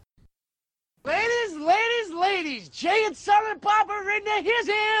boys, Jay and Silent Bob are in the his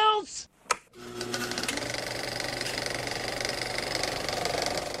hills!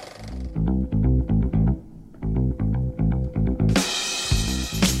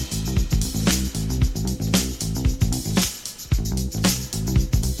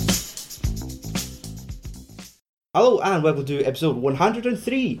 Hello and welcome to episode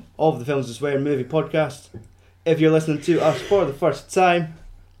 103 of the Films and Swearing Movie Podcast. If you're listening to us for the first time,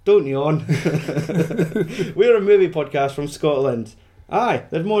 don't yawn. We're a movie podcast from Scotland. Aye,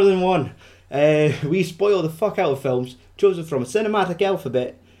 there's more than one. We spoil the fuck out of films chosen from a cinematic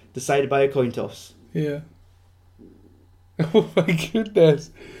alphabet decided by a coin toss. Yeah. Oh my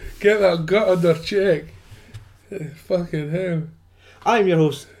goodness. Get that gut under check. Fucking hell. I'm your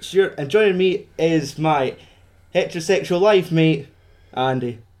host, Stuart, and joining me is my heterosexual life mate,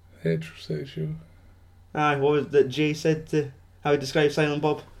 Andy. Heterosexual. Aye, what was it that Jay said to how he described Silent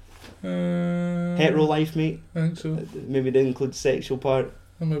Bob? Hetero life mate. I think so. Maybe didn't include the sexual part.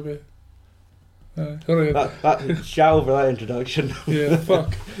 Maybe. Hurry up. That shout over that introduction. Yeah,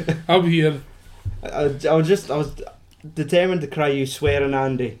 fuck. I'm here. I was determined to cry you swearing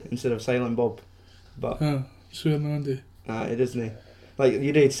Andy instead of Silent Bob, but Swearing Andy. it isn't. Like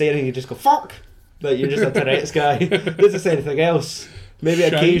you don't say anything, you just go fuck. Like you're just a Tourette's guy. Doesn't say anything else. Maybe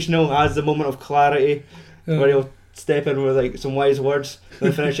Shite. occasional as the moment of clarity where he'll step in with like some wise words and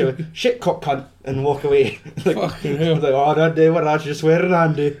then finish it with shit cock cunt and walk away. Like, fucking hell. like, oh, don't do what that's just swearing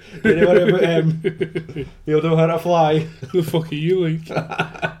Andy. Don't worry about him. He'll know how to fly. The fuck are you like?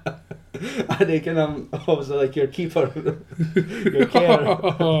 I think I'm obviously like your keeper. Your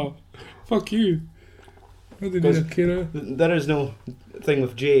carer. Fuck you. I didn't need a carer. There is no thing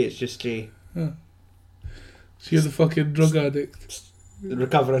with Jay, it's just Jay. So you're the fucking drug addict.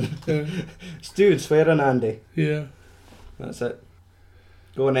 Recovering. Yeah. Stu and swearing Andy. Yeah. That's it.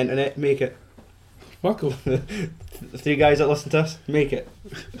 Go on the internet, make it. Fuck 'em. The three guys that listen to us, make it.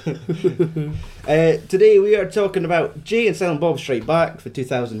 Today we are talking about Jay and Silent Bob Strike Back for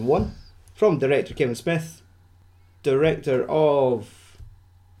 2001 from director Kevin Smith, director of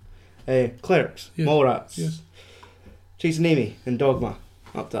Clerks, Yes. Mallrats, Yes. Chasing Amy and Dogma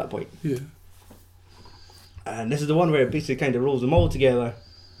up to that point. Yeah. And this is the one where it basically kind of rolls them all together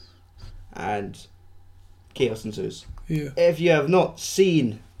and chaos ensues. Yeah. If you have not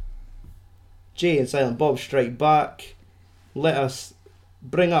seen Jay and Silent Bob Strike Back, let us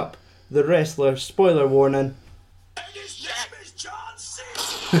bring up the wrestler spoiler warning. And his name is John C.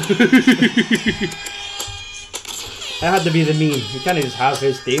 It had to be the meme. You can't just have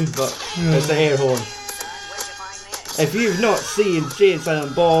his theme, but it's the air horn. If you've not seen Jay and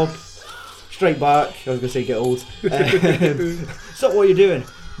Silent Bob Strike Back, I was going to say get old. Stop what you're doing.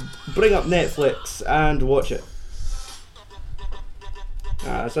 Bring up Netflix and watch it.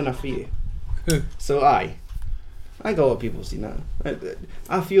 That's enough for you. So I got a lot of people have seen that.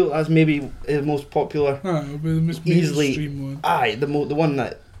 I feel that's maybe the most popular. It'll be the most Easily, mainstream one. the one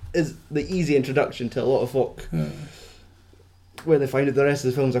that is the easy introduction to a lot of folk. Where they find that the rest of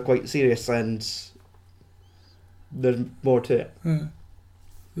the films are quite serious and there's more to it.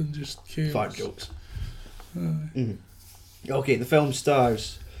 Than just chaos. Fart jokes. Okay, the film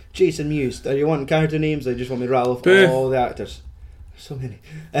stars Jason Mewes. Are you wanting character names? Or you just want me to rattle off Beth. all the actors? So many.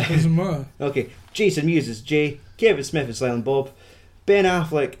 Doesn't matter. Okay, Jason Mewes as Jay, Kevin Smith as Silent Bob, Ben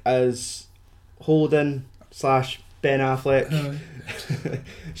Affleck as Holden / Ben Affleck,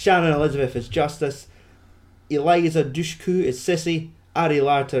 Shannon Elizabeth as Justice, Eliza Dushku as Sissy, Ari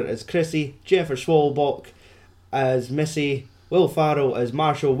Larter as Chrissy, Jennifer Swalbach as Missy, Will Farrell as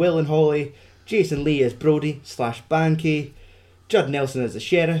Marshall, Will and Holly, Jason Lee as Brody / Banky, Judd Nelson as the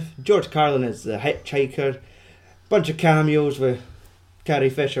Sheriff, George Carlin as the Hitchhiker, bunch of cameos with Carrie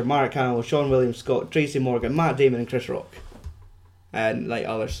Fisher, Mark Hamill, Sean William Scott, Tracy Morgan, Matt Damon and Chris Rock. And like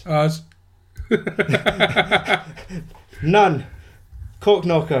others. As. None.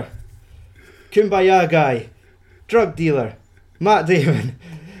 Cockknocker. Kumbaya guy. Drug dealer. Matt Damon.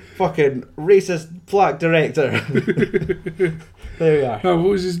 Fucking racist black director. There we are. What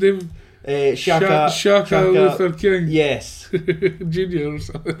was his name? Shaka Luther King. Yes. Junior or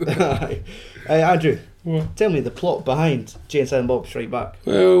something. Andrew, What? tell me the plot behind Jay and Silent Bob Strike Back.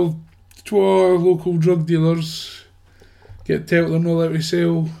 Well, two local drug dealers get told they're not allowed to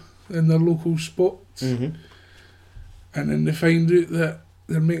sell in their local spots, and then they find out that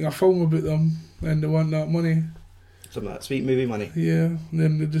they're making a film about them and they want that money. Some of that sweet movie money. Yeah, and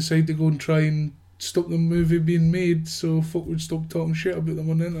then they decide to go and try and stop the movie being made so folk would stop talking shit about them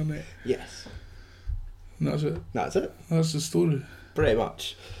on the internet. Yes. And that's it. That's it. That's the story. Pretty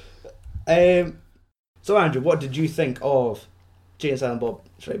much. So Andrew, what did you think of Jay and Silent Bob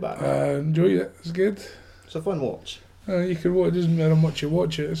Strike Back? I enjoyed it. It's good. It's a fun watch. You can watch. It doesn't matter how much you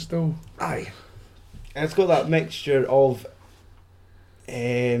watch it. It's still. Aye. And it's got that mixture of.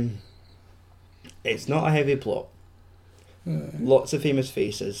 It's not a heavy plot. Lots of famous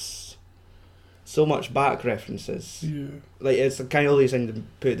faces. So much back references. Yeah. Like, it's kind of all these things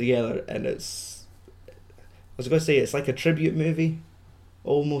put together, and it's. I was going to say it's like a tribute movie,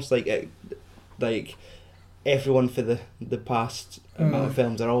 almost like it, like everyone for the past amount of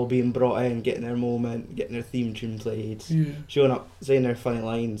films are all being brought in, getting their moment, getting their theme tune played, showing up, saying their funny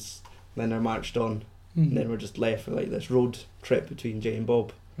lines, then they're marched on, and then we're just left with like this road trip between Jay and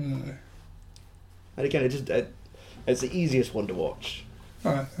Bob. And again, it's the easiest one to watch.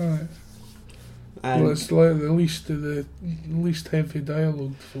 Aye. And Well, it's like the least heavy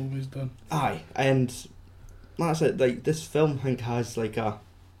dialogue the film has done. aye, and that's it. Like, this film, I think, has like a.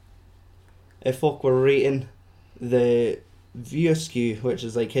 If folk were rating the View Askew, which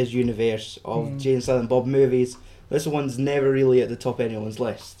is like his universe of Jay and Silent Bob movies, this one's never really at the top of anyone's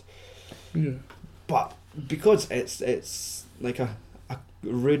list. Yeah. But because it's like a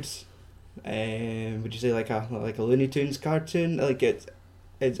rude, would you say like a Looney Tunes cartoon? Like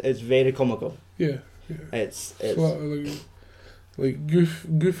it's very comical. Yeah. It's like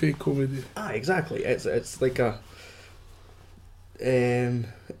goofy comedy. Exactly. It's like a. And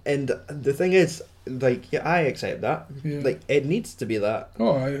the thing is, like, yeah, I accept that. Yeah. Like, it needs to be that.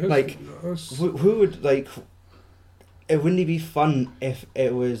 Oh, aye, Like, who would, like, it wouldn't be fun if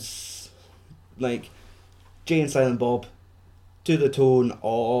it was like Jay and Silent Bob to the tone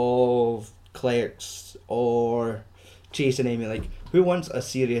of Clerks or Chasing Amy. Like, who wants a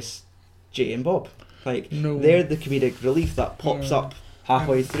serious Jay and Bob? Like, No. they're the comedic relief that pops up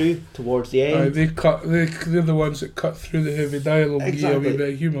halfway through towards the end. They're the ones that cut through the heavy dialogue and give you a wee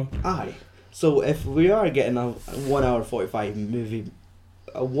bit of humour. Aye. So if we are getting a 1 hour 45 movie,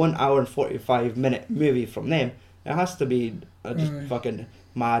 a 1 hour and 45 minute movie from them, it has to be a just fucking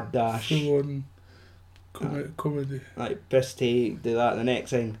mad dash. Full on comedy. Like, piss take, do that, the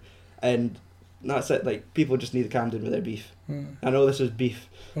next thing. And that's it. Like, people just need to calm down with their beef. I know this is beef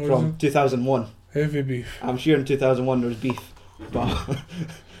from 2001. Heavy beef. I'm sure in 2001 there was beef. But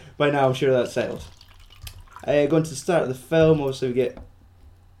by now I'm sure that's settled. Going to the start of the film, obviously we get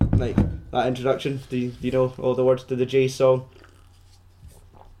like that introduction. Do you know all the words to the Jay song?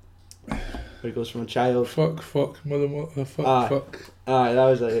 Where he goes from a child. Fuck, mother, fuck. Aye, that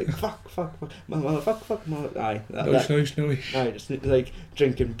was like fuck, mother, fuck, mother. Aye, Nice. Aye, just like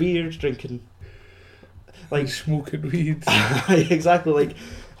drinking beers, like smoking weed. Exactly, like.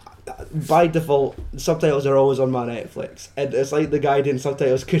 By default, subtitles are always on my Netflix, and it's like the guy doing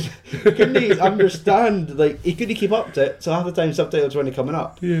subtitles couldn't he understand, like he couldn't keep up to it, so half the time subtitles weren't coming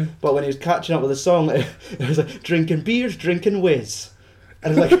up. Yeah. But when he was catching up with the song, it was like drinking beers, drinking whiz,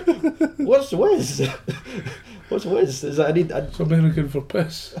 and it's like, what's whiz? What's whiz? Is that it's American for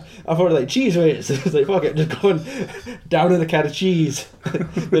piss. I've heard like cheese whiz. It's like, fuck it, just going down in a can of cheese,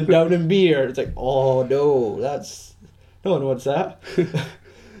 then down in beer. It's like, oh no, no one wants that.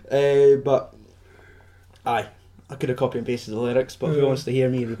 But I could have copied and pasted the lyrics, but who wants to hear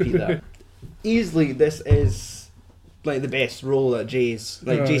me repeat that? Easily, this is like the best role that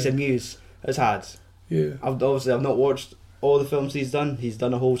Jason Mewes has had. Yeah. I've not watched all the films he's done. He's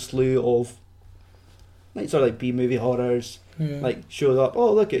done a whole slew of like sort of like B-movie horrors. Yeah. Like, shows up,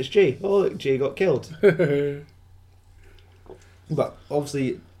 oh look, it's Jay. Oh look, Jay got killed. But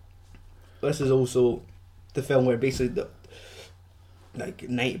obviously, this is also the film where basically like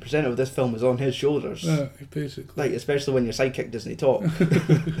 90% of this film is on his shoulders. Basically. Like, especially when your sidekick doesn't talk.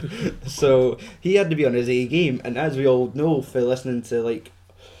 So he had to be on his A game, and as we all know for listening to like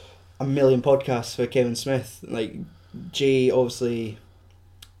a million podcasts for Kevin Smith, like Jay obviously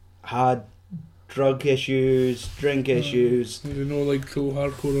had drug issues, drink issues. You know, like go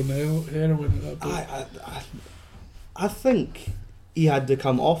hardcore on heroin at that point. I think he had to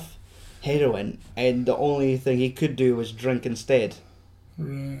come off heroin, and the only thing he could do was drink instead.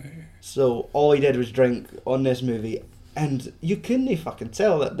 Right. So all he did was drink on this movie, and you couldn't fucking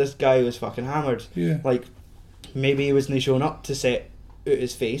tell that this guy was fucking hammered. Yeah. Like, maybe he wasn't showing up to set out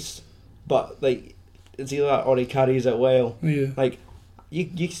his face, but like, it's either that or he carries it well. Yeah. Like, you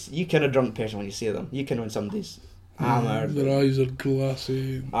can a drunk person when you see them. You can when somebody's hammered. Their eyes are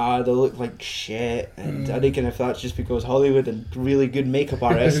glassy. They look like shit, and I reckon if that's just because Hollywood and really good makeup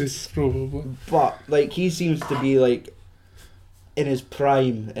artists. Probably. But like, he seems to be like in his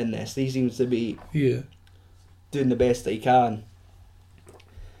prime in this. He seems to be doing the best that he can.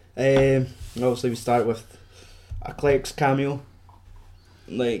 Obviously we start with a Clerks cameo.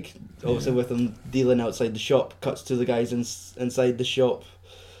 Like, obviously with him dealing outside the shop, cuts to the guys inside the shop.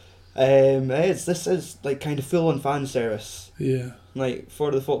 This is like kind of full on fan service. Yeah. Like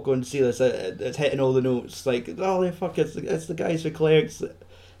for the folk going to see this, it's hitting all the notes. Like, oh fuck, it's the guys for Clerks.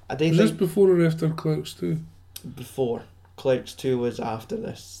 I don't Was this think before or after Clerks 2? before Clerks 2 was after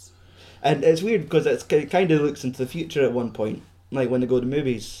this, and it's weird because it kind of looks into the future at one point, like when they go to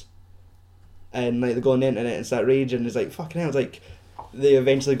movies, and like they go on the internet and start raging. It's like fucking hell. It's like they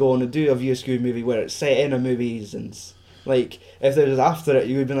eventually go on to do a View Askew movie where it's set in a movies and. Like, if there was after it,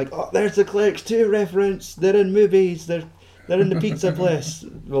 you would be like, oh, there's the Clerks 2 reference, they're in movies, they're in the pizza place,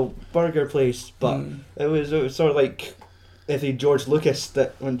 well, burger place, but it was sort of like if he George Lucas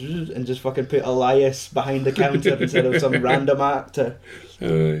that went and just fucking put Elias behind the counter instead of some random actor.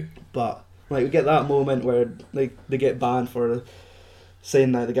 But, like, we get that moment where like they get banned for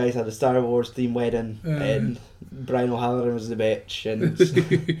saying that the guys had a Star Wars themed wedding and Brian O'Halloran was the bitch, and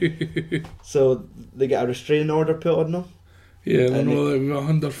so they get a restraining order put on them. Yeah, they know that we're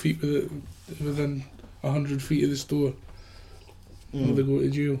 100 feet within 100 feet of the store. Or they go to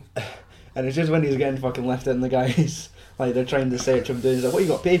jail. And it's just when he's getting fucking left in the guys, like they're trying to search him down. He's like, what you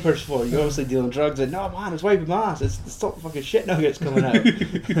got papers for? You're obviously dealing drugs. And no man, it's wiping my ass. It's stop fucking shit nuggets coming out.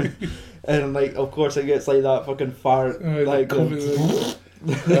 And like, of course, it gets like that fucking fart, like.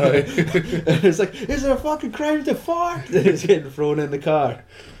 It's like, is there a fucking crime to fart? And it's getting thrown in the car,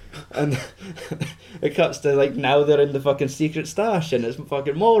 and it cuts to like now they're in the fucking secret stash and it's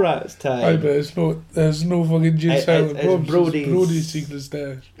fucking Mallrats time. Aye, but there's no fucking Jay Silent Bob. It's Brody's secret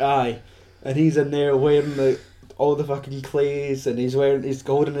stash. Aye, and he's in there wearing all the fucking clays, and he's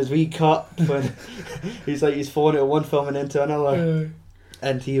holding his wee cup, and he's falling out of one film and into another.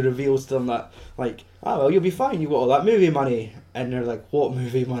 And he reveals to them that, like, oh, well, you'll be fine, you got all that movie money. And they're like, what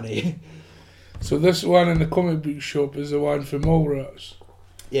movie money? So this one in the comic book shop is the one for Mallrats?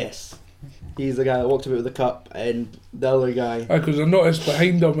 Yes. He's the guy that walked about with the cup, and the other guy... Aye, because I noticed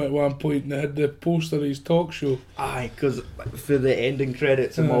behind him at one point they had the poster of his talk show. Aye, because for the ending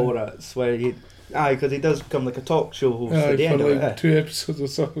credits of Mallrats, where he... Aye, because he does become like a talk show host at the end of it. 2 episodes or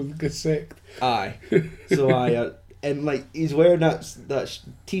something, get sacked. Aye. So and like he's wearing that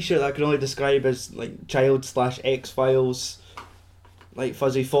t-shirt that I can only describe as like Child/X-Files, like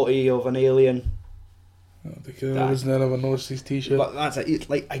fuzzy footy of an alien. Oh, because I was never noticed his t-shirt. But that's it. It's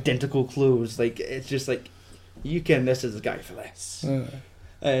like identical clothes. Like it's just like this is the guy for this,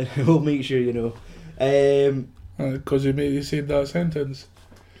 and we'll make sure you know. Because he said that sentence.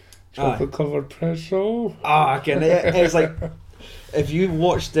 Chocolate covered pretzel. I can. It's like. If you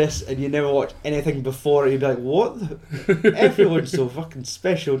watch this and you never watch anything before, you'd be like, what? Everyone's so fucking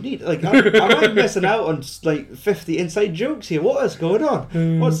special neat. Like, am I missing out on like 50 inside jokes here? What is going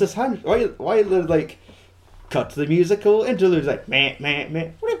on? What's this hand? Why like cut to the musical interlude? Like, meh, meh, meh,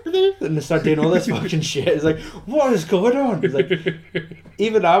 and they start doing all this fucking shit. It's like, what is going on? It's like,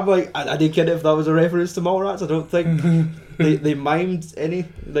 even I'm like, I didn't care if that was a reference to Mallrats. I don't think they mimed any.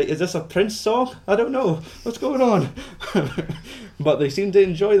 Like, is this a Prince song? I don't know. What's going on? But they seem to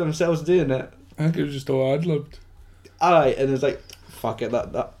enjoy themselves doing it. I think it was just all ad-libbed. Aye, and it's like, fuck it,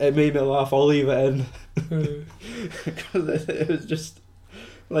 that it made me laugh, I'll leave it in. Because it was just,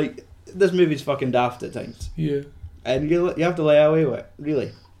 like, this movie's fucking daft at times. Yeah. And you have to lay away with it,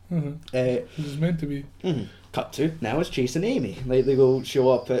 really. It's meant to be. Cut to, now it's chasing Amy. Like, they go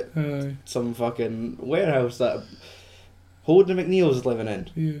show up at Aye. some fucking warehouse that Holden McNeil's living in.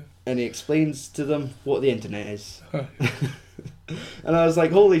 Yeah. And he explains to them what the internet is. And I was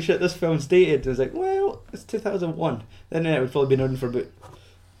like, holy shit, this film's dated. I was like, well, it's 2001. The internet had probably been on for about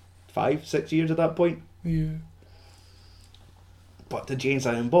 5-6 years at that point. Yeah. But to Jay and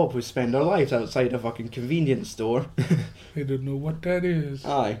Silent Bob, who spend their lives outside a fucking convenience store. They don't know what that is.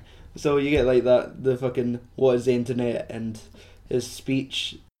 Aye. So you get like that, the fucking, what is the internet, and his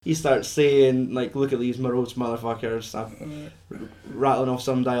speech. He starts saying, like, look at these morose motherfuckers, rattling off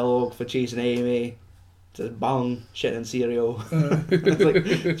some dialogue for chasing Amy. To bang, shit and cereal. It's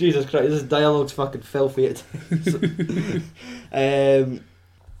like, Jesus Christ, this dialogue's fucking filthy at times. And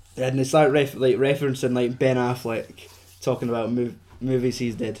they start referencing like Ben Affleck talking about movies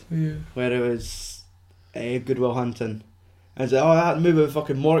he's did. Yeah. Where it was Good Will Hunting. And it's like, oh, that movie with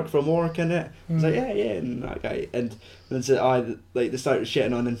fucking Mork from Mork in it. It's like, yeah, and that guy. And then it's like, they start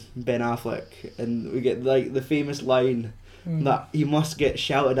shitting on Ben Affleck. And we get like the famous line that he must get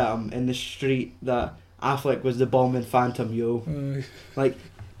shouted at him in the street that Affleck was the bomb in Phantom, yo. Like,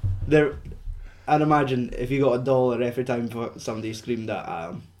 there. I'd imagine if you got $1 every time somebody screamed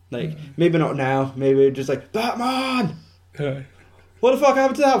at like, maybe not now, maybe just like, Batman! What the fuck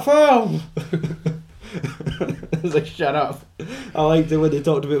happened to that film? It's like, shut up. I liked it when they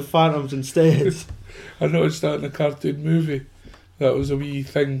talked about phantoms instead. I noticed that in a cartoon movie. That was a wee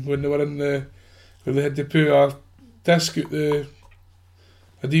thing when they were in the... Where they had to put a disc out the...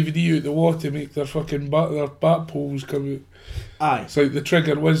 A DVD out the wall to make their fucking their bat poles come out. Aye. It's like the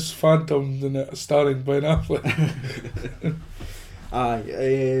Trigger Whiz Phantoms in it, starring Ben Affleck.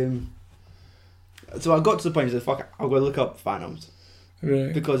 Aye. So I got to the point that fuck it, I'll go look up Phantoms.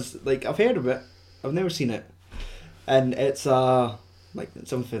 Right. Because like I've heard of it, I've never seen it. And it's like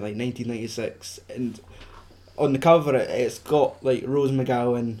something like 1996, and on the cover it's got like Rose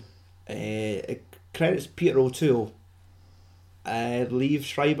McGowan, it credits Peter O'Toole, Liev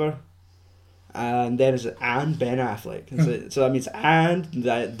Schreiber, and then it's and Ben Affleck. So that means and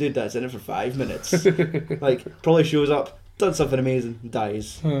that dude that's in it for 5 minutes. Like probably shows up, does something amazing,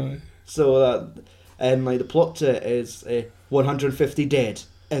 dies. So that, and like the plot to it is 150 dead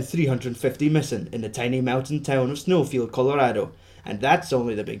and 350 missing in the tiny mountain town of Snowfield, Colorado, and that's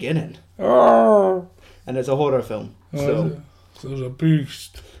only the beginning. Oh. And it's a horror film. So there's a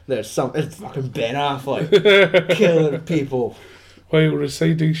beast. It's fucking Ben Affleck killing people while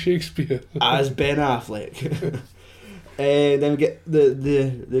reciting Shakespeare as Ben Affleck. And then we get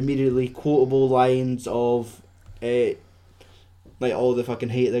the immediately quotable lines of like all the fucking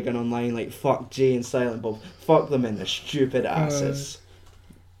hate they're getting online, like fuck Jay and Silent Bob, fuck them in their stupid asses.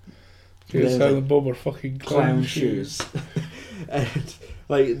 Jay and Silent Bob are fucking clown shoes. And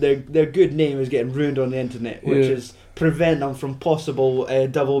like their good name is getting ruined on the internet, which is prevent them from possible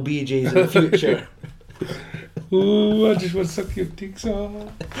double BJs in the future. Oh, I just want to suck your dicks off.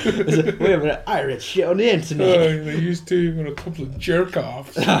 Wait a minute, I read shit on the internet. Oh, they used to on a couple of jerk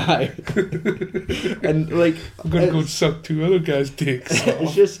offs. Aye. And like I'm gonna go suck two other guys' dicks off.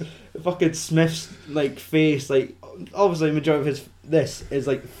 It's just fucking Smith's like face, like obviously the majority of this is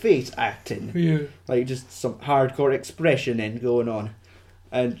like face acting. Yeah. Like just some hardcore expression in going on.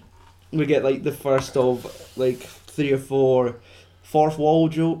 And we get like the first of like 3 or 4 fourth wall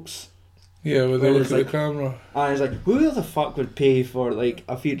jokes. Yeah, where they look at like, the camera. And it's like, who the fuck would pay for like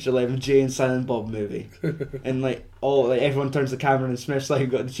a feature length Jay and Silent Bob movie? And like everyone turns the camera and Smith's like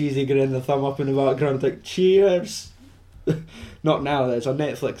got the cheesy grin, the thumb up in the background, like cheers. Not now that it's on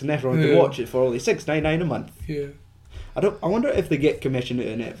Netflix and everyone can watch it for only $6.99 a month. Yeah. I wonder if they get commission out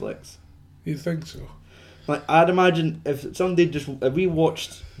of Netflix. You think so? Like I'd imagine if we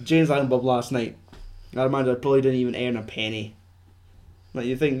watched Jay and Silent Bob last night, I'd imagine I probably didn't even earn a penny. Like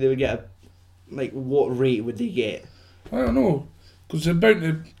you think they would get what rate would they get? I don't know, because they're bound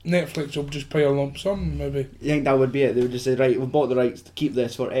to Netflix will just pay a lump sum maybe. You think that would be it? They would just say, right, we bought the rights to keep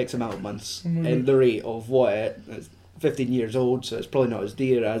this for X amount of months, and the rate of what it's 15 years old, so it's probably not as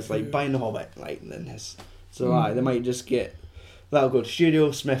dear as buying The Hobbit, than this. So they might just get, that'll go to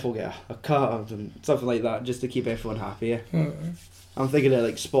studio, Smith will get a cut and something like that, just to keep everyone happy. Yeah? I'm thinking of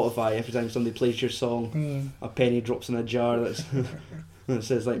like Spotify. Every time somebody plays your song, a penny drops in a jar that's that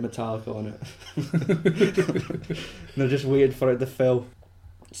says like Metallica on it. They're just waiting for it to fill.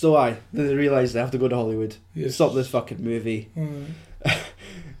 So then they realise they have to go to Hollywood. Yes. Stop this fucking movie.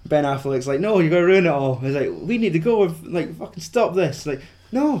 Ben Affleck's like, no, you're gonna ruin it all. He's like, we need to go and like fucking stop this. Like,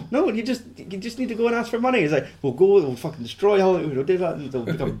 no, you just need to go and ask for money. He's like, we'll fucking destroy Hollywood, we'll do that, and they'll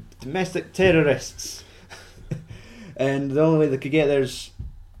become domestic terrorists. And the only way they could get there is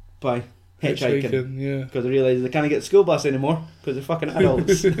by hitchhiking. Yeah. Because they realise they can't get the school bus anymore because they're fucking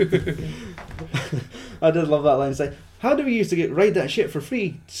adults. I did love that line. It's like, how do we used to ride that shit for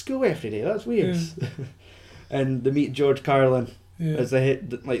free to school every day? That's weird. Yeah. And they meet George Carlin as the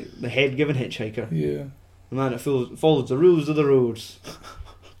head-given hitchhiker. Yeah. The man that follows the rules of the roads.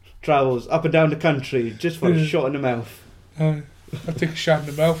 Travels up and down the country just for a shot in the mouth. I take a shot in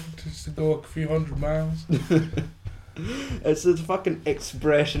the mouth just to go a few hundred miles. It's the fucking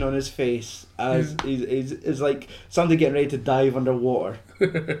expression on his face as he's like somebody getting ready to dive underwater. and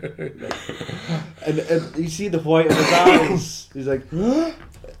you see the white of his eyes. He's like, and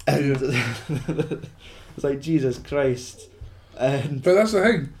it's like, Jesus Christ. But that's the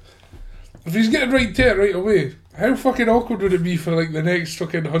thing. If he's getting right to it right away, how fucking awkward would it be for like the next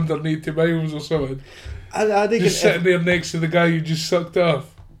fucking 180 miles or something? I think just sitting there next to the guy you just sucked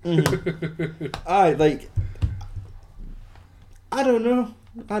off. I don't know.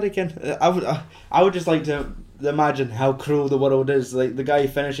 I would just like to imagine how cruel the world is. Like the guy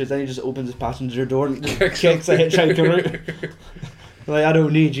finishes, then he just opens his passenger door and kicks the hitchhiker out. Like, I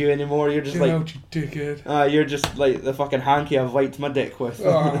don't need you anymore. You're just out, you dickhead. You're just like the fucking hanky I've wiped my dick with.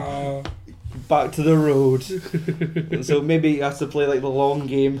 Back to the road. So maybe he has to play like the long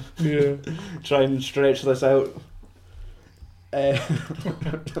game. Yeah. Try and stretch this out.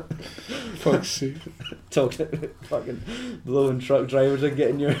 Fuck's sake. Talking fucking blowing truck drivers and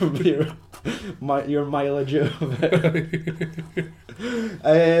getting your mileage out of it.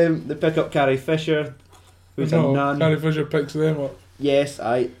 They pick up Carrie Fisher, who's a nun. Carrie Fisher picks them up. Yes,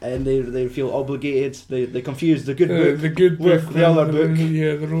 and they feel obligated. They confuse the good book The good with book the other book.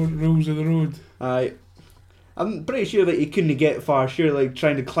 Yeah, the rules of the road. Aye. I'm pretty sure that he couldn't get far. Sure, like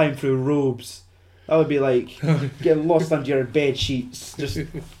trying to climb through robes. That would be like getting lost under your bed sheets.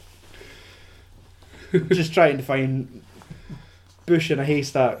 Just trying to find bush in a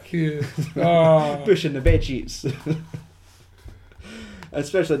haystack. Yeah. Ah. Bush in the bed sheets.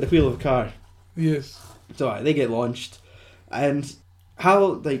 Especially the wheel of a car. Yes. So they get launched, and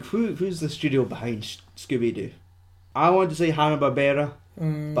who's the studio behind Scooby Doo? I want to say Hanna-Barbera,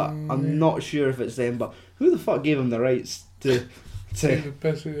 but I'm not sure if it's them. But who the fuck gave them the rights to take the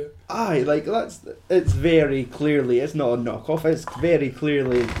piss out of it? Aye, like it's very clearly, it's not a knockoff. It's very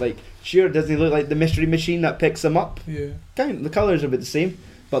clearly like, sure, doesn't he look like the Mystery Machine that picks them up? Yeah. The colours are a bit the same,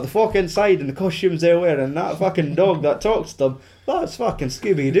 but the fuck inside and the costumes they're wearing, that fucking dog that talks to them, that's fucking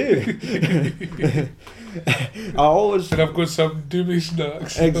Scooby Doo. I always. And I've got some doobie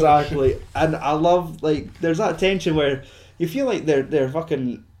snacks. Exactly, and I love like there's that tension where you feel like they're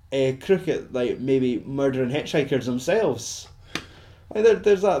fucking crooked, like maybe murdering hitchhikers themselves. Like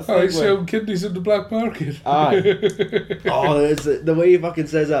there's that thing. Oh, he's selling kidneys in the black market. Aye. Oh, it's the way he fucking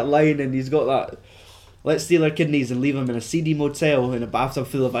says that line, and he's got that. Let's steal our kidneys and leave them in a seedy motel in a bathtub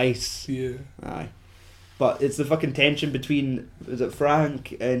full of ice. Yeah. Aye. But it's the fucking tension between, is it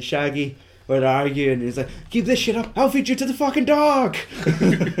Frank and Shaggy, where they're arguing, and he's like, keep this shit up, I'll feed you to the fucking dog!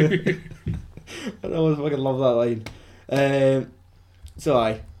 I always fucking love that line. So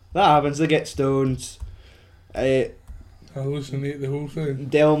aye, that happens, they get stoned. I hallucinate the whole thing.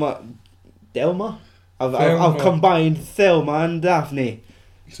 Delma? I've combined Thelma and Daphne.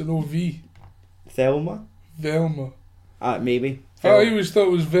 It's an OV. Thelma? Velma. Maybe. I always thought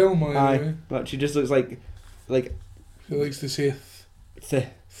it was Velma anyway. Aye, but she just looks like she likes to say th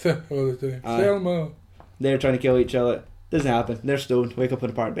all the time. Aye. Thelma. They're trying to kill each other. Doesn't happen. They're stoned. Wake up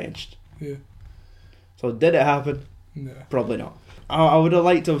on a park bench. Yeah. So did it happen? No. Probably not. I would have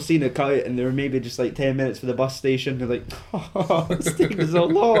liked to have seen it cut out, and there were maybe just like 10 minutes for the bus station. They're like, oh, it's taking so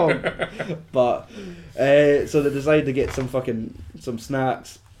long. But so they decide to get some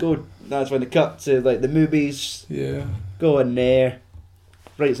snacks. That's when they cut to like the movies. Yeah. Go in there,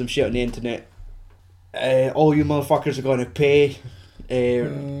 write some shit on the internet. All you motherfuckers are going to pay.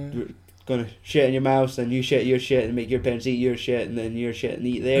 Going to shit in your mouth, and you shit your shit, and make your parents eat your shit, and then your shit and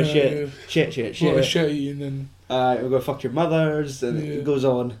eat their shit. Yeah. Shit. A lot of shit eating and. We're going to fuck your mothers, and it goes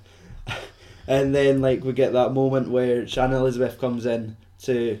on. And then like we get that moment where Shannon Elizabeth comes in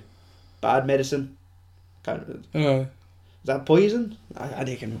to bad medicine. Is that poison? I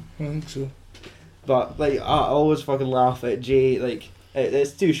reckon. I think so. But like I always fucking laugh at Jay. Like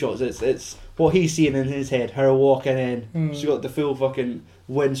it's two shots. It's what he's seeing in his head. Her walking in. She's got the full fucking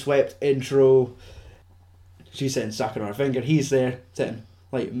windswept intro. She's sitting sucking her finger. He's there sitting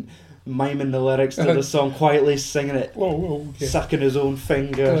like miming the lyrics to the song, quietly singing it. Whoa, okay. Sucking his own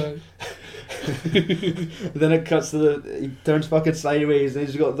finger. Then it cuts to he turns fucking sideways, and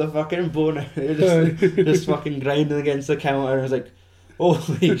he's got the fucking boner just fucking grinding against the counter. And I was like,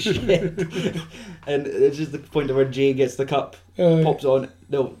 holy shit. And it's just the point where Jay gets the cup, pops on.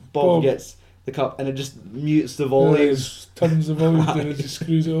 No, Bob gets the cup, and it just mutes the volume. Turns the volume and it just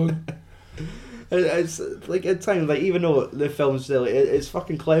screws it on. It's like at times, like even though the film's silly, it's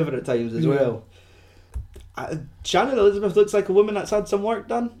fucking clever at times as well. Shannon Elizabeth looks like a woman that's had some work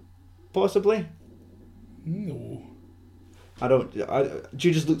done, possibly. No, I don't.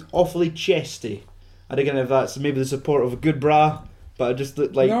 She just looked awfully chesty. I don't know if that's maybe the support of a good bra, but it just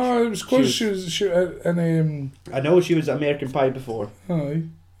looked like. No, it was close. She was in I know she was American Pie before. Aye,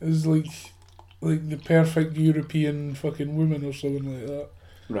 it was like the perfect European fucking woman or something like that.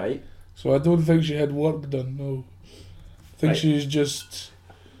 Right. So I don't think she had work done. No, I think she's just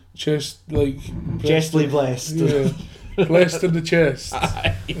chestly blessed. Yeah, blessed in the chest.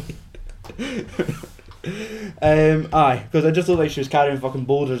 Aye, because I just looked like she was carrying fucking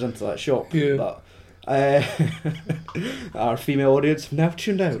boulders into that shop. Yeah. But our female audience have now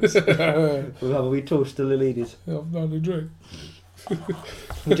tuned out. We'll have a wee toast to the ladies. I've not a drink.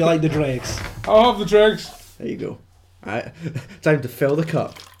 Would you like the dregs? I'll have the dregs. There you go. Alright, time to fill the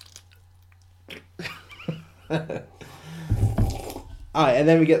cup. Alright, and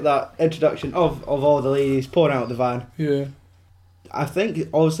then we get that introduction of all the ladies pouring out the van. Yeah. I think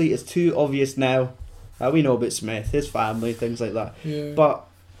obviously it's too obvious now that we know about Smith, his family, things like that. Yeah. But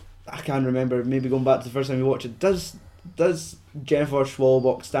I can't remember, maybe going back to the first time we watched it, does does Jennifer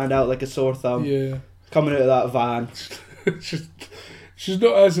Schwalbach stand out like a sore thumb Yeah. coming out of that van? She's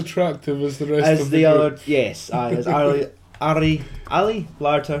not as attractive as the rest As of the group. other, yes, as Ali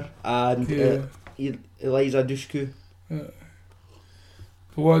Larter and Yeah. Eliza Dushku.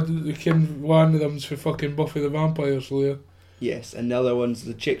 One of them's for fucking Buffy the Vampire Slayer. Yes, and the other one's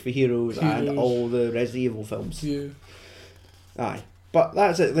the chick for Heroes and Heroes. all the Resident Evil films. Yeah. Aye, but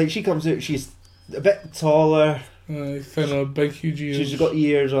that's it. Like she comes out, she's a bit taller. Kind of big, huge ears. She's got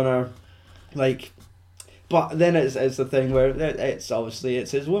ears on her, like. But then it's the thing where it's obviously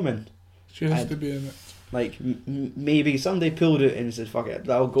it's his woman. She has and- to be in it. Like maybe somebody pulled it and said fuck it,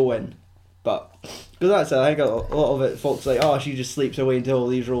 I'll go in. But because that's it, I think a lot of it folks like she just sleeps away into all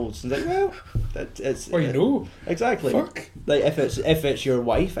these roles. And it's like well, it's Well, you know. exactly. Fuck. Like if it's your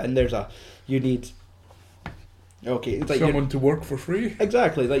wife and you need. Okay, it's like Someone to work for free.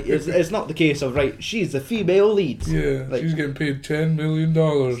 exactly like it's not the case of right. She's the female lead. Yeah, Like- she's getting paid $10 million.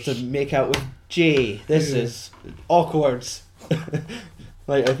 To make out with Jay. This Yeah. is awkward.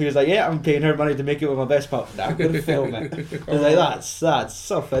 Like if he was like, yeah, I'm paying her money to make it with my best pal. Nah, I'm gonna film it. It's like that's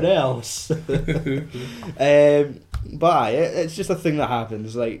something else. But aye, it's just a thing that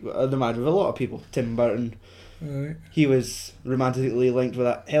happens. Like I'd imagine with a lot of people. Tim Burton, Right. he was romantically linked with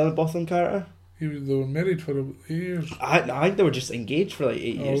that Helen Botham character. They were married for about years. I think they were just engaged for like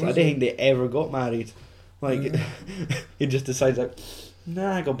 8 Oh, years. I was don't it? think they ever got married. Like Yeah. he just decides like,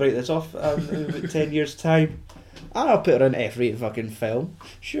 nah, I gotta break this off in about 10 years time. I'll put her in every fucking film.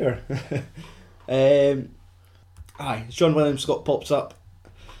 Sure. Aye, Sean William Scott pops up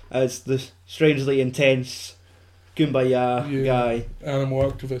as the strangely intense Kumbaya Yeah. guy.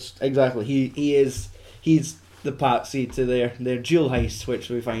 Animal activist. Exactly. He's the patsy to their jewel heist, which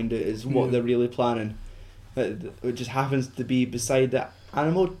we find out is what Yeah. they're really planning. It just happens to be beside the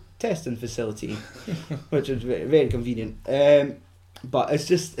animal testing facility, which is very, very convenient. But it's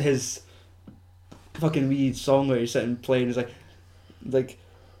just his fucking wee song where he's sitting playing. It's like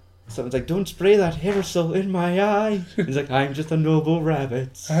something's like, "Don't spray that aerosol in my eye." He's like, "I'm just a noble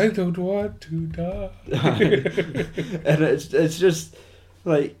rabbit." I don't want to die. And it's just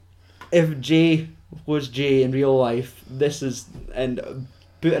like if Jay was Jay in real life, this is and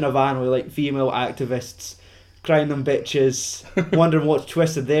put in a van with like female activists, crying them bitches, wondering what's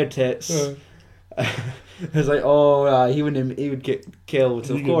twisted their tits. It's like he would get killed.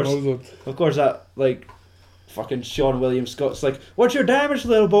 You Of get course, murdered. that like fucking Sean William Scott's like, "What's your damage,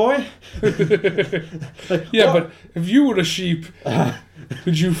 little boy?" Like, Yeah, "What?" but if you were a sheep,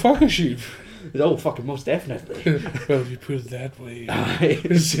 would you fuck a sheep? Oh, fucking most definitely. Well, if you put it that way. Aye.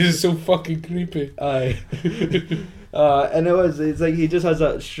 It's so fucking creepy. Aye. And it's like he just has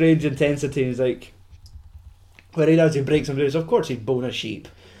that strange intensity. He's like, when he does, he breaks him down. Of course he'd bone a sheep.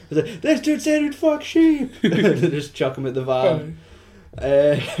 He's like, this dude said he'd fuck sheep. They just chuck him at the van.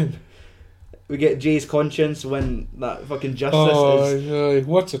 We get Jay's conscience when that fucking justice is.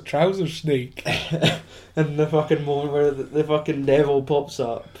 What's a trouser snake? And the fucking moment where the fucking devil pops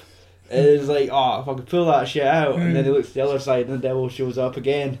up. It's like, fucking pull that shit out. And then he looks to the other side and the devil shows up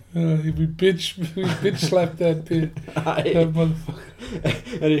again. We bitch slapped that bit. Aye. That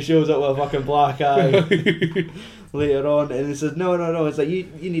motherfucker. And he shows up with a fucking black eye later on, and he says, no, it's like you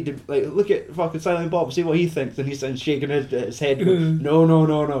need to like look at fucking Silent Bob, see what he thinks, and he's shaking his head, going, no,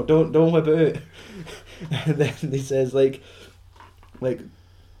 don't whip it out. And then he says like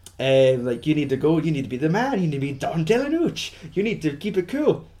you need to go, you need to be the man, you need to be Don Delanucci, you need to keep it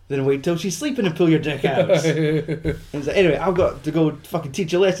cool. Then wait till she's sleeping and pull your dick out. And he's like, anyway, I've got to go fucking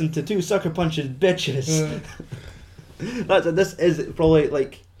teach a lesson to two sucker punching bitches. This is probably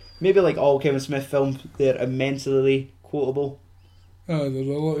like maybe like all Kevin Smith films, they're immensely quotable. There's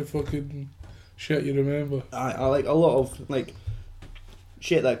a lot of fucking shit you remember. I like a lot of like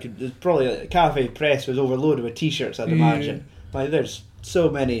shit that could. There's probably like, Cafe Press was overloaded with T-shirts. I'd imagine. Like there's so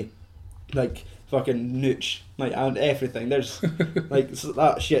many like fucking nooch like and everything. There's like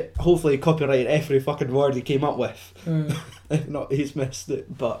that shit. Hopefully copyright every fucking word he came up with. If not, he's missed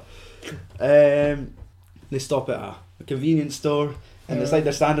it. But they stop at a convenience store. And it's like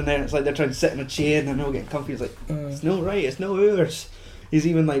they're standing there and it's like they're trying to sit in a chair and they're not getting comfy. It's like, it's no right, it's no ours. He's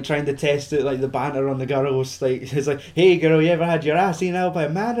even like trying to test it, like the banter on the girls. Like, he's like, hey girl, you ever had your ass eaten out by a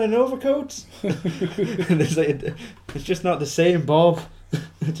man in an overcoat? And it's like, it's just not the same, Bob.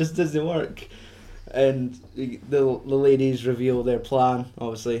 It just doesn't work. And the ladies reveal their plan,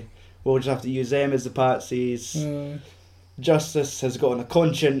 obviously. We'll just have to use them as the patsies. Justice has got a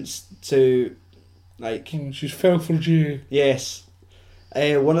conscience to, like... she's fell for Jay. Yes.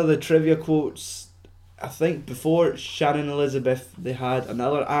 One of the trivia quotes, I think before Shannon Elizabeth, they had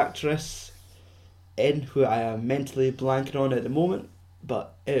another actress in, who I am mentally blanking on at the moment,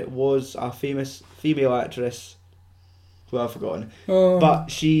 but it was a famous female actress who I've forgotten. But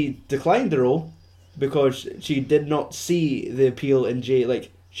she declined the role because she did not see the appeal in Jay.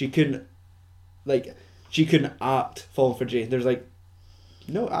 Like, she couldn't act falling for Jay. There's like,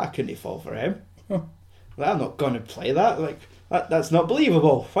 no, I couldn't fall for him. Huh. Like, I'm not going to play that. Like, that's not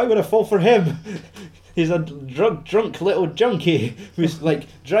believable. Why would I fall for him? He's a drunk little junkie who's like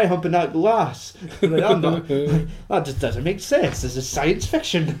dry humping that glass. Like, I'm not, that just doesn't make sense. This is science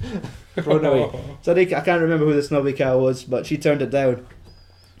fiction. Thrown away. So I can't remember who the snobby cow was, but she turned it down.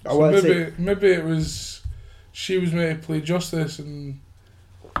 So maybe it was, she was meant to play Justice, and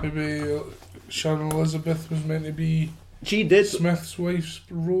maybe Shannon Elizabeth was meant to be Smith's wife's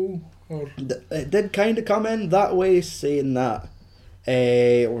role. Or it did kind of come in that way, saying that.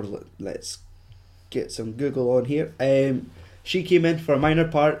 Or let's get some Google on here. She came in for a minor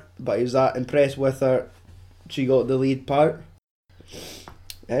part, but he was that impressed with her. She got the lead part.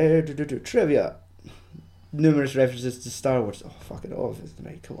 Trivia. Numerous references to Star Wars. Oh, fucking all of it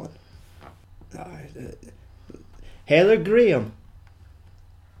tonight, come on. Heather Graham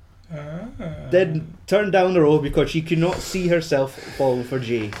did turn down the role because she could not see herself falling for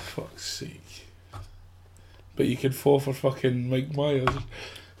Jay. Fuck's sake. But you could fall for fucking Mike Myers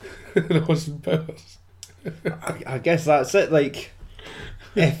in Austin Powers. I guess that's it. Like,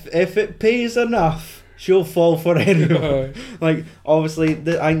 if it pays enough, she'll fall for anyone. Like, obviously,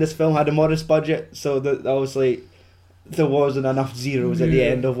 I think this film had a modest budget, so that obviously there wasn't enough zeros at the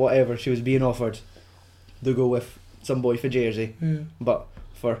end of whatever she was being offered to go with some boy for Jersey. Yeah. But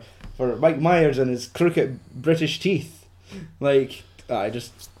for Mike Myers and his crooked British teeth, like,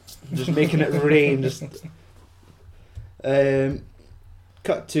 just making it rain. Just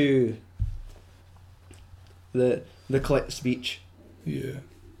cut to the Clit speech. Yeah.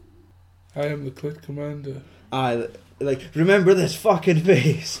 I am the Clit commander. Like, remember this fucking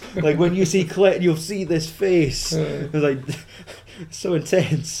face. Like, when you see Clit, you'll see this face. It's like, so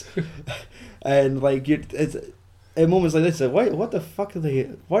intense. And like, it's in moments like this, like, what the fuck are they?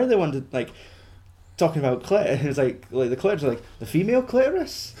 Why are they wanting to, like, talking about clit? And it's like the clitoris, like the female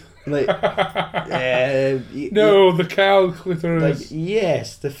clitoris. Like, no, the cow clitoris. Like,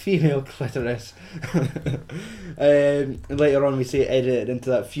 yes, the female clitoris. Later on, we see it edited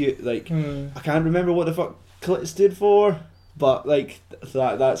into that few. Like, I can't remember what the fuck clit stood for, but like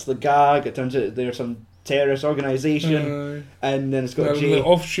that's the gag. It turns out there's some terrorist organisation, and then it's got J. The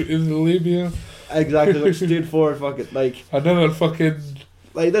offshoot of the labia. Exactly, which stood for fucking like another fucking.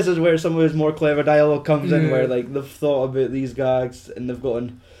 Like, this is where some of his more clever dialogue comes in, where like they've thought about these gags and they've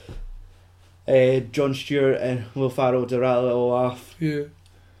gotten Jon Stewart and Will Ferrell to rattle it all off. Yeah.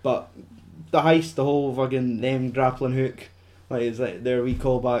 But the heist, the whole fucking them grappling hook, like, it's like their wee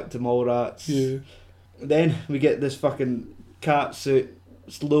callback to Mallrats. Yeah. Then we get this fucking cat suit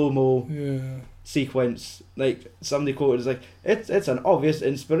slow-mo sequence. Like, somebody quoted, it's like, it's an obvious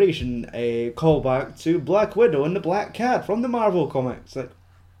inspiration, a callback to Black Widow and the Black Cat from the Marvel comics. Like,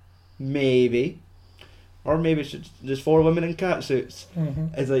 maybe. Or maybe it's just 4 women in cat suits.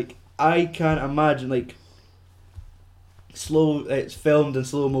 It's like, I can't imagine, like, it's filmed in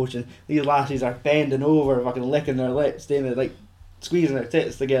slow motion. These lassies are bending over, fucking licking their lips, doing, like, squeezing their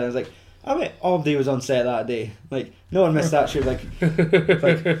tits together. It's like, I mean, Abdi was on set that day. Like, no one missed that shoot. Like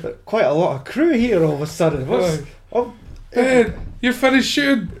quite a lot of crew here all of a sudden. Ben, you finished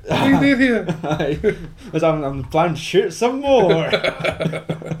shooting. What are you doing here? I'm planning to shoot some more.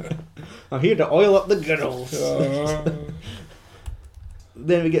 I'm here to oil up the girls.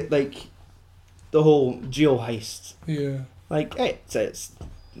 Then we get like the whole Geo heist. Yeah. Like, it's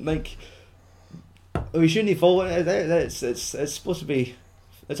like, we shouldn't follow it. It's supposed to be.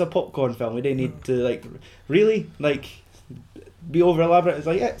 It's a popcorn film. We don't need to like really like be over elaborate. It's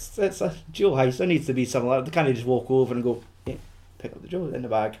like it's a jewel heist. There needs to be something like that. They can't just walk over and go, yeah, pick up the jewel in the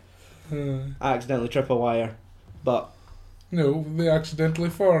bag. Accidentally trip a wire, but no, they accidentally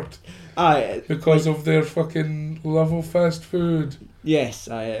fart. Because of their fucking love of fast food. Yes,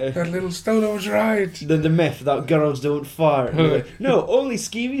 that little stoner was right. The myth that girls don't fart. Like, no, only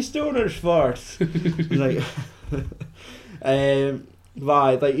skeevy stoners fart. Like,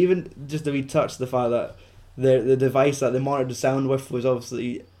 like, even just to retouch the fact that the device that they monitored the sound with was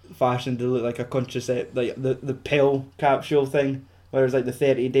obviously fashioned to look like a contracept, like the pill capsule thing, where it's like the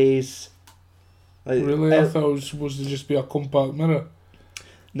 30 days. Like, really? I thought it was supposed to just be a compact mirror.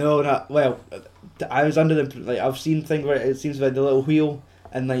 No, well, I was under the, like, I've seen things where it seems like the little wheel,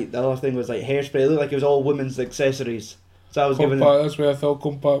 and like the other thing was like hairspray. It looked like it was all women's accessories. So I was compact, giving. That's why I thought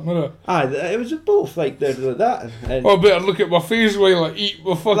compact mirror. It was both like that. And I better look at my face while I eat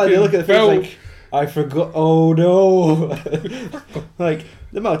my fucking like, they look at the pill. face I forgot. Oh no! Like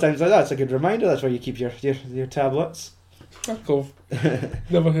the amount of times like that, it's a good reminder. That's where you keep your tablets. Fuck off.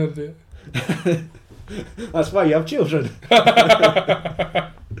 Never heard it. That's why you have children.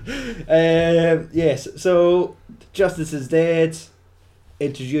 Yes. So Justice is dead.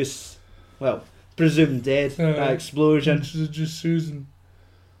 Introduce, well, presumed dead. Explosion. This is just Susan.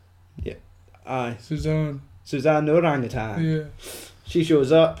 Aye. Suzanne. Suzanne the orangutan. Yeah. She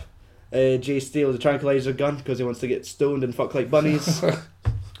shows up. Jay steals a tranquilizer gun because he wants to get stoned and fuck like bunnies.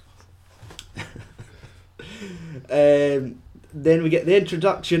 Then we get the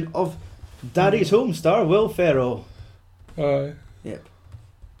introduction of Daddy's Home star Will Ferrell. Aye. Yep.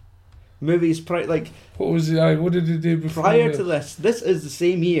 Movies like What was it? Aye, what did he do before? prior to this is the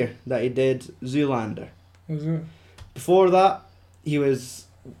same year that he did Zoolander. Was it? Before that, he was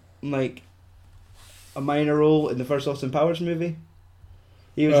like a minor role in the first Austin Powers movie.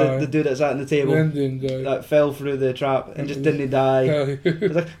 He was the dude that sat on the table The Indian guy. that fell through the trap and just didn't die. Aye. He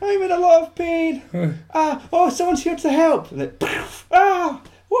was like, I'm in a lot of pain. Someone's here to help. And then,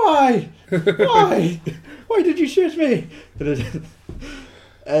 why? Why? Why did you shoot me?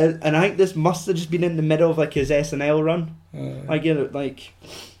 And I think this must have just been in the middle of like his SNL run. Like, you know, like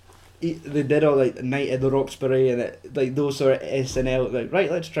they did all like Night at the Roxbury and like those sort of SNL. Like, right,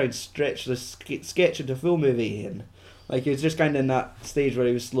 let's try and stretch this sketch into a full movie. And like he was just kind of in that stage where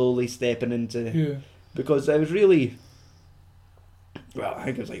he was slowly stepping into. Because it was really, well, I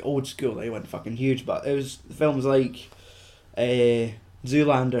think it was like old school. Like, it wasn't fucking huge, but it was films like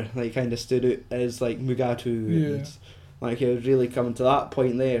Zoolander. Like, kind of stood out as like Mugatu. And, like, it was really coming to that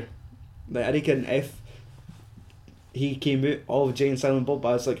point there. Like, I reckon if he came out of Jay and Silent Bob,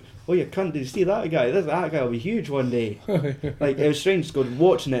 I was like, oh, you cunt, did you see that guy? That guy will be huge one day. Like, it was strange going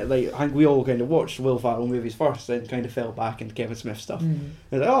watching it. Like, I think we all kind of watched Will Ferrell movies first, then kind of fell back into Kevin Smith stuff. I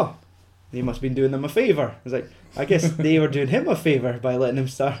was like, oh, he must have been doing them a favour. I was like, I guess they were doing him a favour by letting him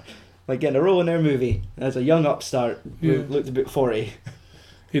start, like, getting a role in their movie as a young upstart who looked about 40.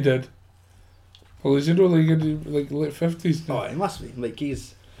 He did. Well, he's only in like late 50s now. Oh, it must be. Like,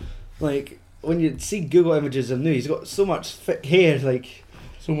 he's like, when you see Google images of him now, he's got so much thick hair, like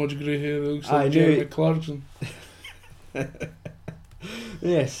so much grey hair. It looks I like knew Jeremy it. Clarkson.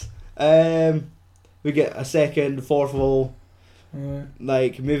 Yes. We get a second, fourth wall,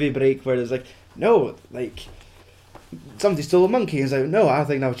 like movie break where there's like, no, like somebody stole a monkey. He's like, no, I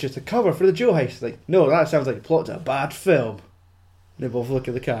think that was just a cover for the Joe heist. Like, no, that sounds like a plot to a bad film. They both look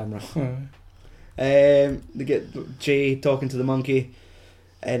at the camera. They get Jay talking to the monkey,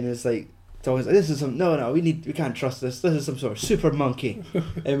 and it's like talking like, this is some we can't trust this. This is some sort of super monkey,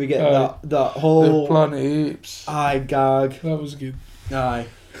 and we get that whole the Planet Apes. Aye gag. That was good. Aye,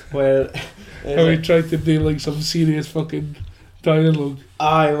 where how he tried to do like some serious fucking dialogue.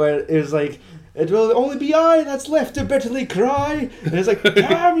 Aye, where it was like, it will only be I that's left to bitterly cry, and it's like,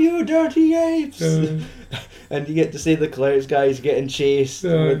 damn you dirty apes. And you get to see the clouds guys getting chased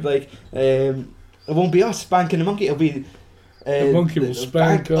with like, it won't be us spanking the monkey, it'll be the monkey will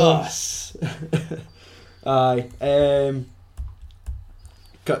spank us. Aye.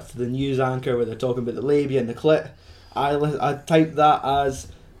 Cut to the news anchor where they're talking about the labia and the clit. I typed that as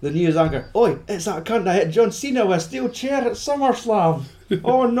the news anchor. Oi, it's that cunt that hit John Cena with a steel chair at SummerSlam.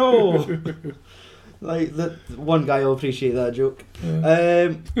 Oh no. Like, the one guy will appreciate that joke.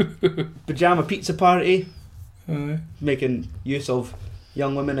 Pajama pizza party. Making use of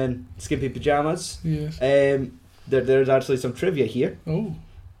young women in skimpy pajamas. Yes. There's actually some trivia here. Oh.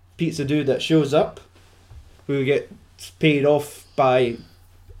 Pizza dude that shows up, who gets paid off by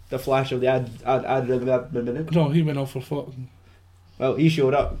the flash of the ad. No, he went off for fucking. Well, he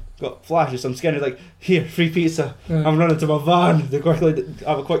showed up, got flash of some skinner, like, here, free pizza. I'm running to my van. They quickly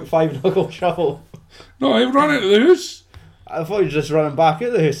have a quick 5-knuckle shuffle. No, he ran into the house. I thought he was just running back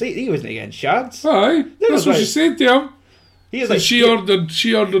out the house. He wasn't getting shagged. Aye, that's what she said to him. He was So like,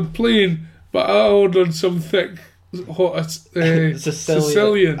 she ordered plain, but I ordered some thick, hot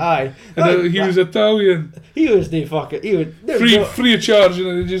Sicilian. Aye. And he was Italian. He was no fucking. Free of charge,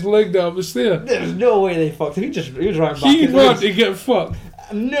 and he just legged it up the stair. There's no way they fucked him. He was running back. He wanted to get fucked.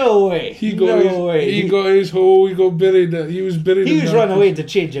 No way. He got his hole. He got buried. He was buried. He was running away to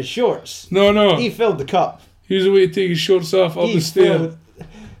change his shorts. No. He filled the cup. He was away to take his shorts off up the stair.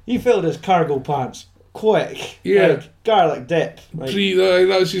 He filled his cargo pants quick. Yeah. Like garlic dip. Like,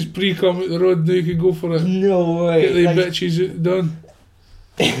 that's his pre-cum out the road. Now you can go for it. No way. Get the bitches done.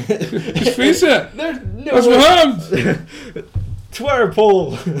 Just face it. There's no That's way. what happened. Twitter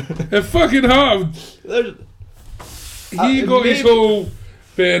poll. It fucking happened. He got his whole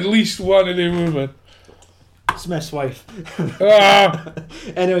by at least one of them women. Smith's wife. Ah.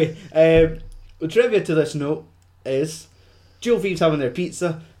 Anyway, The trivia to this note is Joe Thieves having their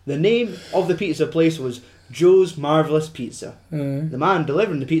pizza. The name of the pizza place was Joe's Marvelous Pizza. The man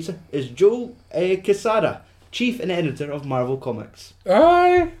delivering the pizza is Joe Quesada, chief and editor of Marvel Comics.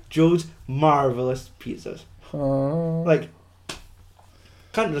 Aye. Joe's Marvelous Pizzas. Like,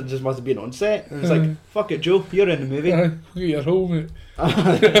 Cunt just must have been on set. And it's like, fuck it, Joe, you're in the movie. Aye. Look at your home,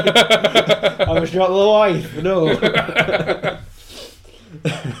 I was not the wife, no.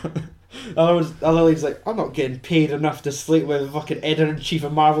 Other lady's like, I'm not getting paid enough to sleep with the fucking editor-in-chief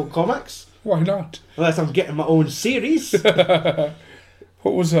of Marvel Comics. Why not? Unless I'm getting my own series. What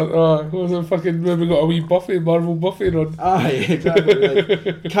was that? What was that fucking when we got a wee Marvel Buffy run? Aye, exactly.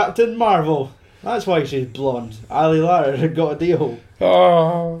 Like, Captain Marvel. That's why she's blonde. Ali Lara had got a deal.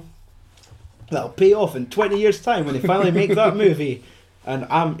 Oh. That'll pay off in 20 years' time when they finally make that movie. And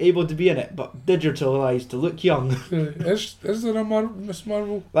I'm able to be in it, but digitalised to look young. Is there a Miss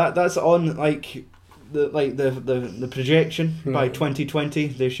Marvel? That's on the projection by 2020.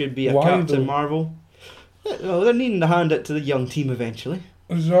 There should be a Why Captain though? Marvel. Well, they're needing to hand it to the young team eventually.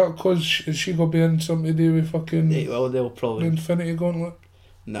 Is that because is she got to be in something to do with fucking They'll probably. Infinity Gauntlet?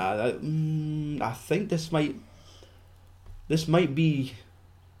 Nah, I think this might be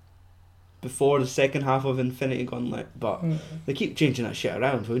before the second half of Infinity Gauntlet, but they keep changing that shit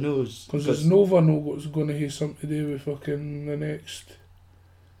around. Who knows? Because does Nova know what's going to have something to do with fucking the next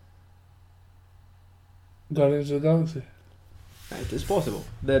Guardians of the Galaxy? It's possible.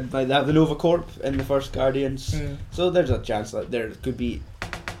 They have the Nova Corp in the first Guardians, Yeah. so there's a chance that there could be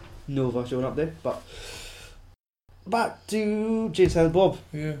Nova showing up there. But back to Jay Silent Bob.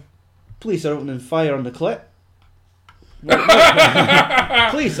 Yeah. Police are opening fire on the clip.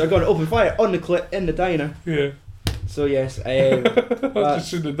 Police are going to open fire on the clip in the diner. Yeah. So yes, I just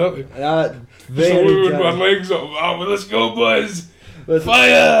shouldn't have done it. that So very we with my good. legs up. Oh, well, let's go, boys! With-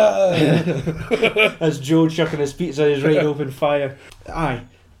 Fire! As Joe chucking his pizza is ready to open fire. Aye.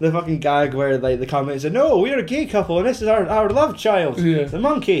 The fucking gag where like they come in and say, no, we're a gay couple and this is our love child. Yeah. The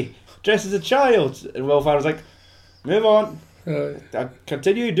monkey dressed as a child. And Will Ferrell's like, move on.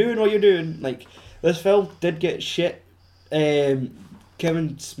 Continue doing what you're doing. Like, this film did get shit.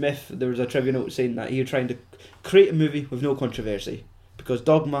 Kevin Smith, there was a trivia note saying that he was trying to create a movie with no controversy because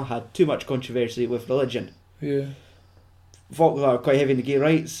Dogma had too much controversy with religion. Yeah. Folk that are quite heavy into gay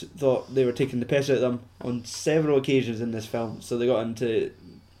rights thought they were taking the piss out of them on several occasions in this film, so they got they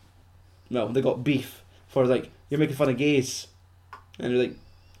got beef for like, you're making fun of gays, and they're like,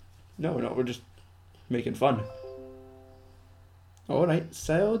 no we're not, we're just making fun. Alright,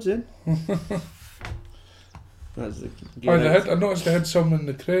 sounds in. That's the gay rights. I noticed they had some in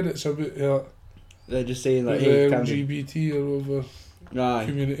the credits about They're just saying the like, hey, can we- LGBT or whatever Aye.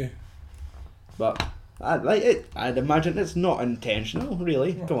 community. But I'd imagine it's not intentional,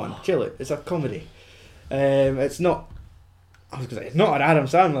 really. Come on, chill it. It's a comedy. It's not. I was gonna say it's not an Adam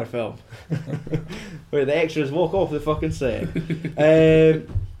Sandler film where the extras walk off the fucking set.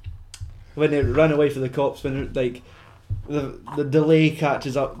 When they run away from the cops, when like the delay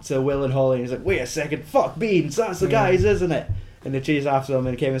catches up to Will and Holly, and he's like, "Wait a second, fuck beans, that's the guys, isn't it?" And they chase after them,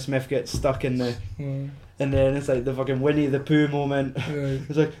 and Kevin Smith gets stuck in the. And then it's like the fucking Winnie the Pooh moment.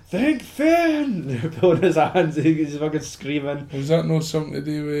 It's like, thank Finn! They're pulling his hands, he's fucking screaming. Was that not something to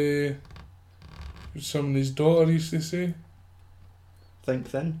do with something his daughter used to say? Think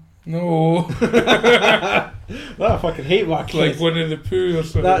Finn? No. Well, I fucking hate my kids. Like Winnie the Pooh or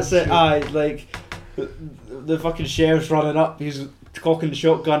something. That's it, aye, like, the fucking sheriff's running up, he's cocking the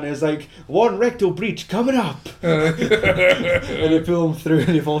shotgun, and it's like, one rectal breach coming up! And they pull him through, and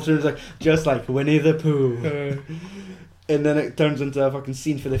he falls through, and it's like, just like Winnie the Pooh. And then it turns into a fucking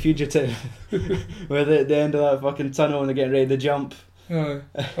scene for The Fugitive, where they're at the end of that fucking tunnel and they're getting ready to jump. Aye.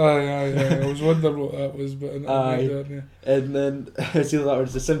 I was wondering what that was, but I never Aye. made that, yeah. And then it's either that or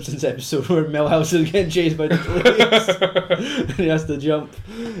it's the Simpsons episode where Milhouse is getting chased by the police and he has to jump.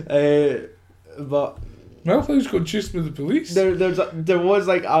 But Malfoy's got chased by the police. there was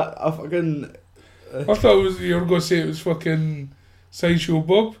like a fucking I thought you were going to say it was fucking Sideshow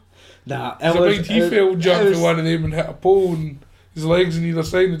Bob. nah. Because I think he fell jumped to one of them and hit a pole and his legs on either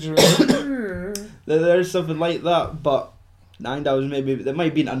side and just went There's something like that, but I think that was maybe there might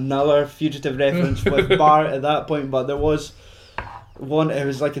have been another Fugitive reference with Bart at that point, but there was one. It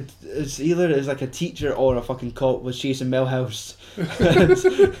was like it's either like a teacher or a fucking cop was chasing Milhouse.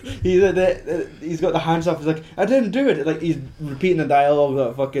 He's got the hands up. He's like, I didn't do it. Like he's repeating the dialogue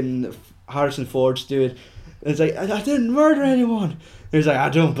that fucking Harrison Ford's doing. It's like, I didn't murder anyone. He's like, I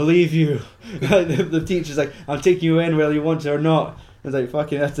don't believe you. The teacher's like, I'm taking you in whether you want to or not. It's like,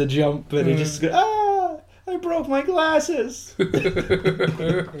 fucking, that's a jump. And he just goes, I broke my glasses.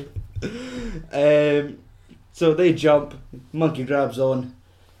 So they jump, monkey grabs on,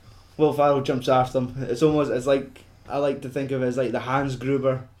 Will Ferrell jumps after them. It's like, I like to think of it as like the Hans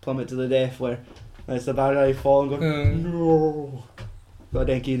Gruber plummet to the death, where it's the bad guy falling going, no. But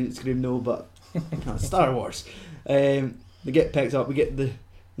then Keenan scream no, but Star Wars. They get picked up, we get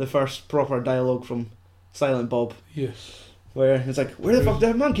the first proper dialogue from Silent Bob. Yes. Where it's like, where the fuck did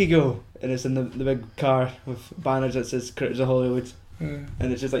the monkey go? And it's in the big car with banners that says Critters of Hollywood. And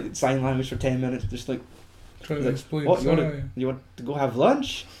it's just like sign language for 10 minutes, just like, trying to explain. What, you want to go have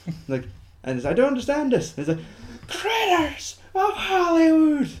lunch? Like, and it's, I don't understand this. It's like, Critters of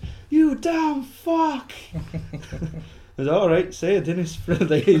Hollywood, you damn fuck. It's alright, say it, Dennis.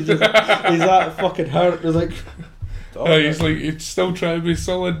 Like, he's that fucking hurt. It's like, he's like, he's still trying to be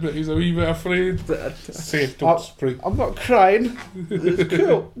solid, but he's a wee bit afraid. Say it, don't spray. I'm not crying. It's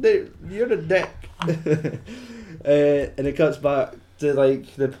cool. You're a dick. And it cuts back to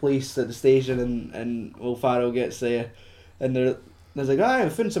like the police at the station, and Will Ferrell gets there, and there's like, I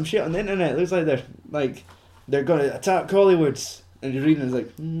found some shit on the internet. It looks like they're gonna attack Hollywoods, and you're reading, it's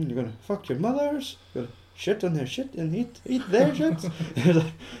like, you're gonna fuck your mothers, you're gonna shit on their shit and eat their shit.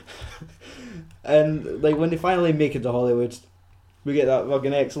 And like when they finally make it to Hollywood, we get that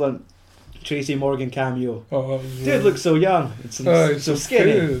fucking excellent Tracy Morgan cameo. Dude looks so young. It's so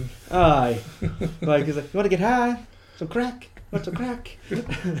skinny. Good. Aye. Like he's like, you want to get high? Some crack? Want some crack?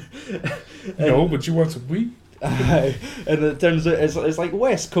 No, but you want some weed? Aye. And it turns out it's like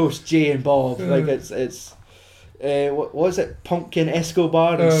West Coast Jay and Bob. Like it's what was it? Pumpkin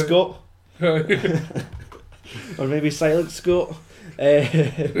Escobar and Scott. Or maybe Silent Scott.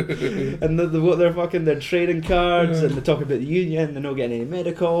 And they're fucking, they're trading cards, and they're talking about the union, they're not getting any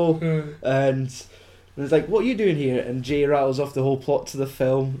medical, and it's like, what are you doing here? And Jay rattles off the whole plot to the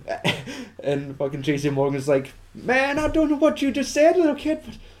film, and fucking Tracy Morgan's like, man, I don't know what you just said, little kid,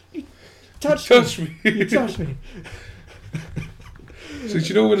 but you touched me. You touched me. So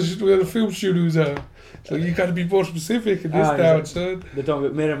you know where the film studios are. So you got to be more specific in this town, son. They're talking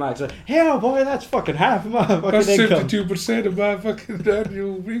about Miramax. Like, hell, boy, that's fucking half of my fucking that's income. 72% of my fucking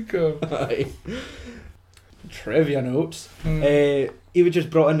annual income. Trivia notes. He was just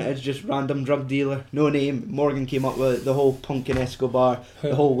brought in as just random drug dealer, no name. Morgan came up with the whole Pumpkin Escobar,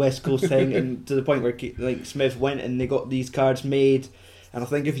 the whole West Coast thing, and to the point where like Smith went and they got these cards made. And I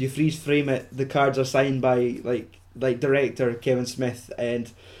think if you freeze frame it, the cards are signed by like director Kevin Smith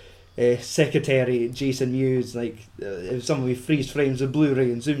and secretary Jason Mewes. Like if somebody freeze frames the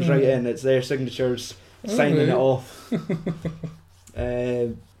Blu-ray and zooms right in, it's their signatures signing it off.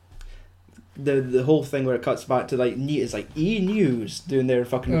 The whole thing where it cuts back to like it's like E! News doing their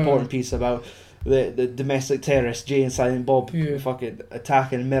fucking reporting piece about the domestic terrorists Jay and Silent Bob fucking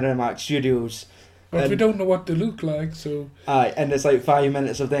attacking Miramax Studios. But we don't know what they look like, so. And it's like 5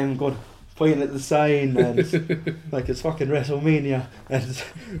 minutes of them going, pointing at the sign, and like it's fucking WrestleMania, and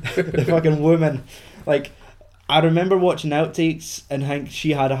the fucking woman. Like, I remember watching outtakes, and I think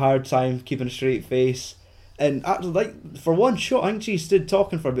she had a hard time keeping a straight face. And actually, like, for one shot, I think she stood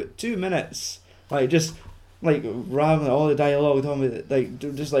talking for about 2 minutes, like just like rambling all the dialogue, talking about, like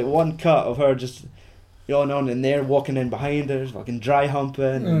just like one cut of her just yawning on, and they're walking in behind her, fucking dry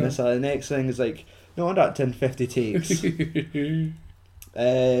humping, and this the next thing is like, no wonder that 1050 takes.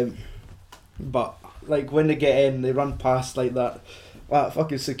 But like when they get in, they run past like that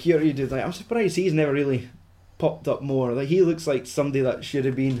fucking security dude. Like, I'm surprised he's never really popped up more. Like, he looks like somebody that should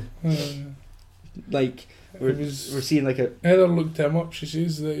have been like we're seeing like a. Heather looked him up. She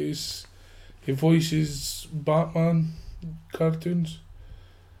says that he voices Batman cartoons.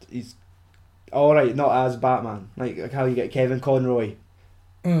 He's all right, not as Batman. Like how you get Kevin Conroy.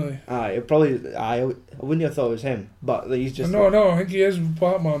 Aye. I wouldn't have thought it was him, but like, he's just. No, I think he is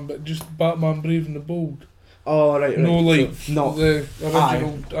Batman, but just Batman Brave and the Bold. Oh right. No, like so, not the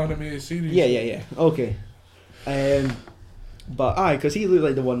original animated series. Yeah. Okay. But because he looked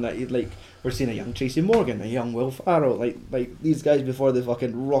like the one that you'd like. We're seeing a young Tracy Morgan, a young Will Ferrell, like these guys before they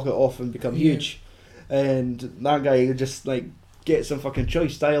fucking rocket off and become huge, and that guy just like gets some fucking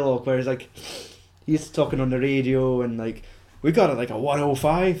choice dialogue where he's like, he's talking on the radio and like, we got it like a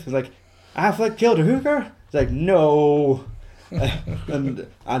 105. It's like, Affleck killed a hooker? It's like, no. And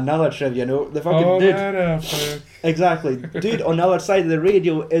another trivia note, the fucking dude. Exactly. Dude on the other side of the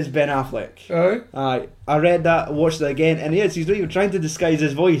radio is Ben Affleck. Aye. I read that, watched it again, and he's not even trying to disguise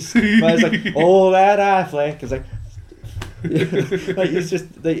his voice. But it's like, oh, that Affleck. It's like, like he's just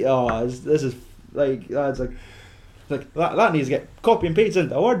like, this is like, that's like that needs to get copy and paste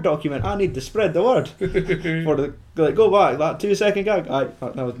into a Word document. I need to spread the word. For the like, go back, that 2 second gag.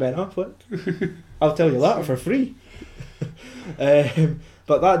 That was Ben Affleck. I'll tell you that for free.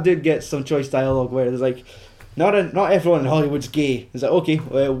 But that did get some choice dialogue where there's like, not everyone in Hollywood's gay. It's like, okay,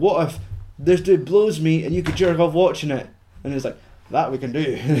 well, what if this dude blows me and you could jerk off watching it? And it's like, that we can do.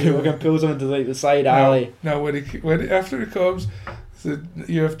 We can pull someone to like the side alley. Now when after he comes,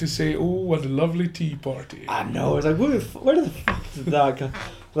 you have to say, "Oh, what a lovely tea party." I know. It's like, where the fuck did that come?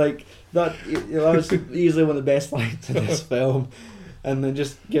 Like that was easily one of the best lines in this film, and then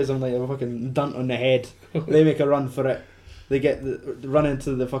just gives them like a fucking dunt on the head. They make a run for it. They run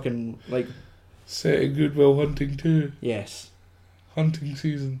into the fucking like. Set in Good Will Hunting too. Yes. Hunting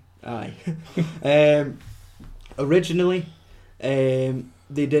season. Aye. Originally, they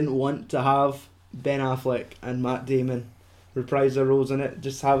didn't want to have Ben Affleck and Matt Damon reprise their roles in it.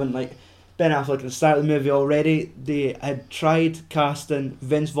 Just having like Ben Affleck at the start of the movie already. They had tried casting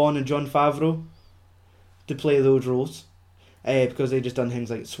Vince Vaughn and Jon Favreau to play those roles. Because they just done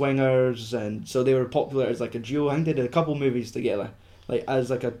things like Swingers, and so they were popular as like a duo. I think they did a couple movies together, like as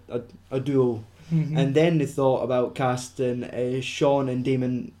like a duo. Mm-hmm. And then they thought about casting Sean and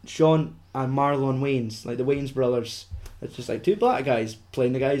Marlon Wayans, like the Wayans brothers. It's just like two black guys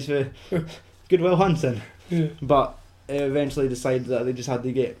playing the guys for Good Will Hunting. Yeah. But eventually decided that they just had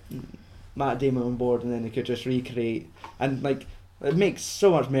to get Matt Damon on board, and then they could just recreate. And like, it makes so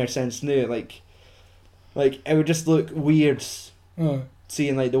much more sense now. Like it would just look weird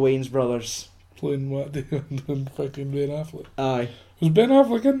seeing like the Wayans brothers playing Matt Damon and fucking Ben Affleck. Aye. Was Ben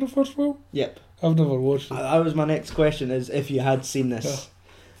Affleck in the first film? Yep. I've never watched it. That was my next question, is if you had seen this.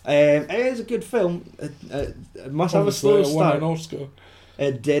 It is a good film. It must have a slow start. It won an Oscar.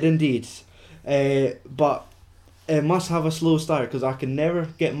 It did indeed. But it must have a slow start, because I can never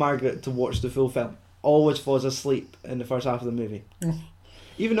get Margaret to watch the full film. Always falls asleep in the first half of the movie.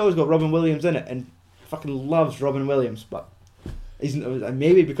 Even though it's got Robin Williams in it, and fucking loves Robin Williams, but he's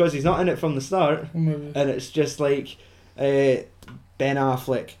maybe because he's not in it from the start, and it's just like Ben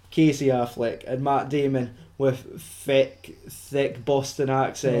Affleck, Casey Affleck, and Matt Damon with thick Boston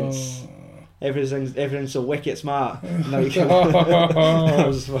accents. Everything's so wicked smart. Like, that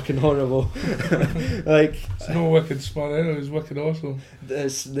was fucking horrible. Like, it's no wicked smart anyway, it's wicked awesome.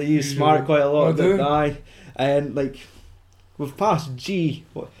 They use smart quite a lot. Aye. And like, we've passed G.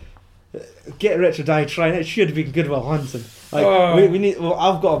 Get Rich or Die Trying. It should have been Good Will Hunting. Like, we need. Well,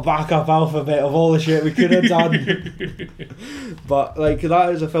 I've got a backup alphabet of all the shit we could have done. But like, that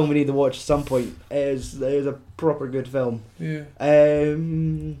is a film we need to watch at some point. It is a proper good film. Yeah.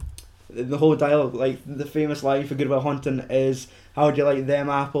 The whole dialogue, like the famous line for Good Will Hunting is, "How do you like them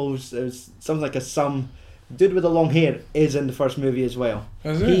apples?" There's something like some dude with the long hair is in the first movie as well.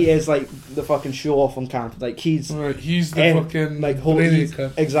 He is like the fucking show off on camp. Like he's the fucking like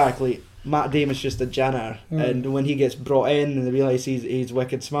exactly. Matt Damon's just a janitor, and when he gets brought in and they realise he's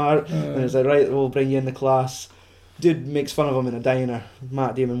wicked smart, and it's like, right, we'll bring you in the class. Dude makes fun of him in a diner.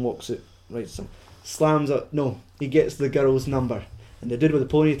 Matt Damon walks it, right, slams it. No, he gets the girl's number. And the dude with the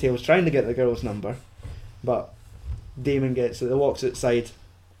ponytail is trying to get the girl's number, but Damon gets it. He walks outside.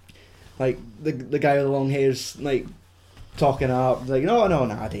 Like the guy with the long hair's like talking up, like, no,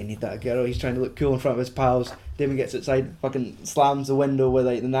 I didn't need that girl. He's trying to look cool in front of his pals. Damon gets outside, fucking slams the window with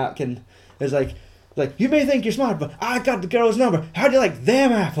like the napkin. It's like you may think you're smart, but I got the girl's number. How do you like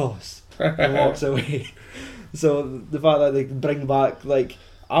them apples? And walks away. So the fact that they bring back like.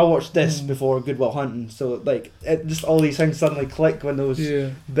 I watched this before Good Will Hunting, so like just all these things suddenly click when those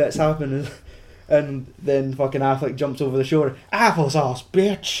bits happen, and then fucking Affleck jumps over the shoulder. Applesauce,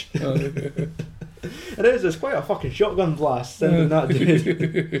 bitch. It's quite a fucking shotgun blast sending that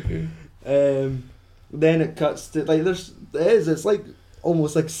dude. Then it cuts to like it's like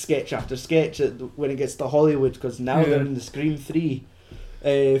almost like sketch after sketch when it gets to Hollywood, because now they're in the Scream 3.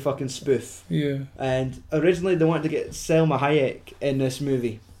 Fucking spoof. Yeah. And originally they wanted to get Selma Hayek in this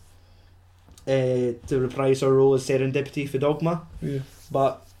movie to reprise her role as Serendipity for Dogma. Yeah.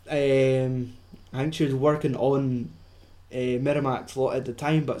 But I think she was working on Miramax a lot at the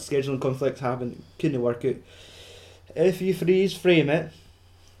time, but scheduling conflicts happened, couldn't work out. If you freeze frame it,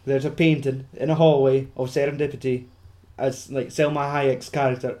 there's a painting in a hallway of Serendipity as like Selma Hayek's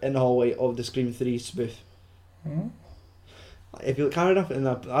character in the hallway of the Scream 3 spoof. Huh? If you look hard enough, and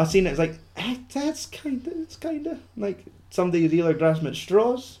I've seen it, it's like, it's kind of like somebody either grasping at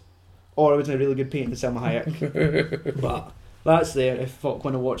straws, or it was a really good painting of Selma Hayek. But that's there if folk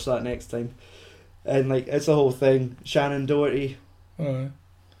want to watch that next time. And like, it's the whole thing. Shannon Doherty,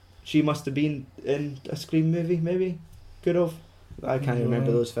 she must have been in a Scream movie, maybe, could have. I can't even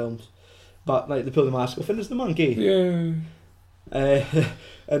remember those films. But like, they pull the mask off, and it's the monkey. Yeah.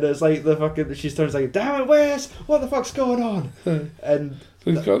 And it's like she turns like, damn it, Wes, what the fuck's going on? And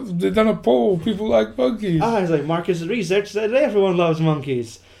They done a poll. People like monkeys. It's like Marcus' research said everyone loves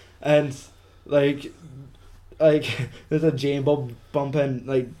monkeys, and like there's a Jane Bob bump in,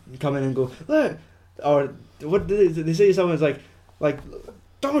 like come in and go look, or what did they say? Someone's like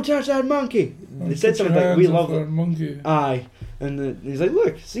don't touch that monkey. They said something like we love that monkey. Aye, and he's like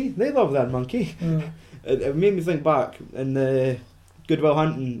look, see they love that monkey. Yeah. It made me think back in the Good Will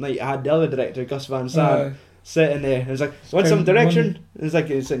Hunting. Like I had the other director Gus Van Sant sitting there. And it was like, "Want some direction?" I was like,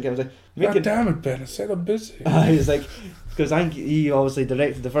 God damn it, Ben! I said I'm busy. He was like, because I think he obviously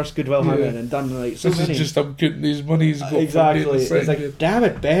directed the first Good Will Hunting and done like so this many. Is just I'm getting these monies. Exactly. It's like, damn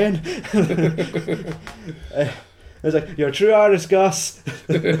it, Ben. It's like you're a true artist, Gus.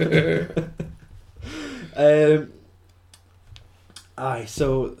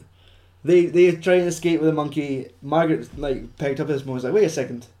 So they try and escape with the monkey. Margaret like picked up this moment. Was like, wait a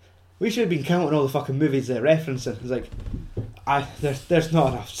second, we should have been counting all the fucking movies they're referencing. It's like, there's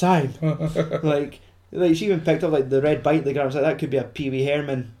not enough time. like she even picked up like the red bike they got. I was like, that could be a Pee Wee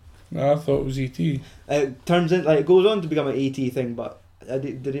Herman. No, I thought it was E.T. It turns in like it goes on to become an E.T. thing, but I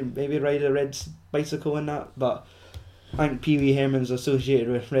didn't maybe ride a red bicycle in that. But I think Pee Wee Herman's associated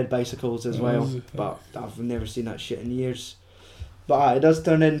with red bicycles as well. But I've never seen that shit in years. But it does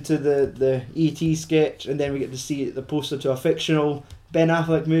turn into the E.T. sketch, and then we get to see the poster to a fictional Ben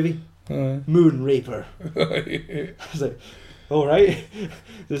Affleck movie, Moonraper. I was like, all right,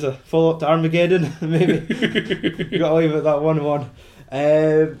 there's a follow up to Armageddon, maybe. You got away with that one.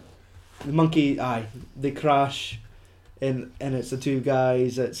 The monkey, they crash, and it's the two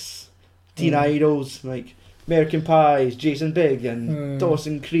guys. It's teen idols like American Pies, Jason Bigg, and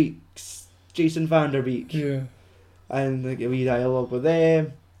Dawson Creek's Jason Vanderbeek. Yeah. And like a wee dialogue with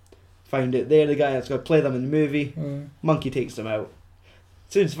them. Find it there, the guy that's going to play them in the movie. Monkey takes them out.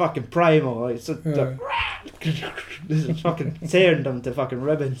 Sounds fucking primal, like this is fucking tearing them to fucking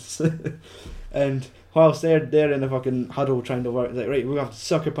ribbons. And whilst they're in a fucking huddle trying to work, it's like, right, we're gonna have to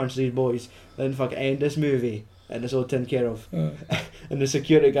sucker punch these boys, then fucking end this movie, and it's all taken care of. And the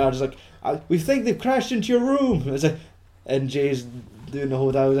security guard is like, we think they've crashed into your room. And it's like, and Jay's doing the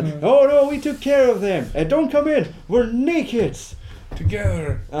whole dialogue, like, oh no, we took care of them. Don't come in, we're naked.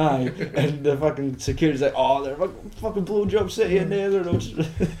 Together. And the fucking security's like, oh, they're fucking blowjob city in there. They're just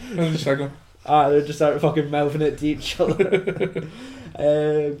they're just out fucking mouthing it to each other.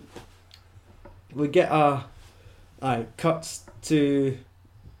 We get cuts to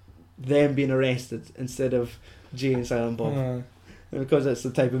them being arrested instead of Jay and Silent Bob, because that's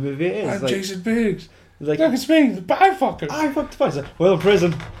the type of movie it is. I'm like, Jason Biggs. Like, look, it's me, the pie fucker. I fucked the pie. Like, well, in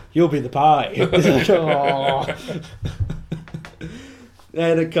prison, you'll be the pie. Like,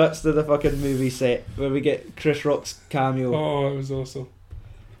 Then it cuts to the fucking movie set where we get Chris Rock's cameo. Oh, it was awesome.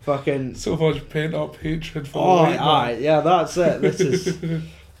 Fucking so much pent up hatred for yeah, that's it. This is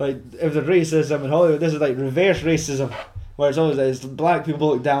like, if there's racism in Hollywood, this is like reverse racism, where it's always like black people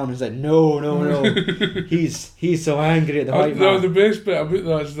look down and it's like no. he's so angry at the white man. No, the best bit about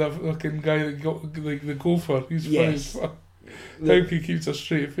that is that fucking guy that got like the gopher. He's funny as fuck. How he keeps a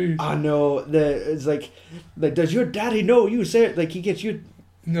straight face. I know. It's like does your daddy know you say like he gets you?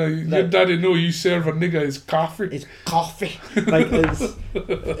 No, your daddy know you serve a nigga his coffee. It's coffee. Like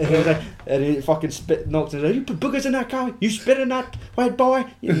and he fucking knocks it. You put boogers in that coffee. You spit in that, white boy.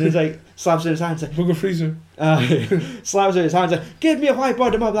 And he's like slaps in his hands. Like, booger freezer. Slaps in his hands. Like, give me a white boy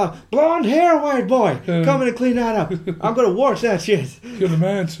to mop that blonde hair, white boy. Come in and clean that up. I'm gonna wash that shit. You're the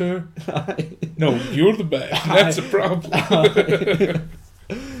man, sir. No, you're the man. That's a problem.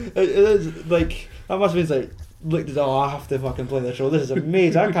 It's like that must have been like. Looked at I have to fucking play this role. This is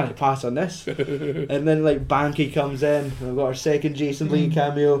amazing. I can't pass on this. And then like Banky comes in. And we've got our second Jason Lee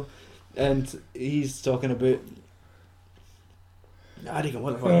cameo, and he's talking about I don't know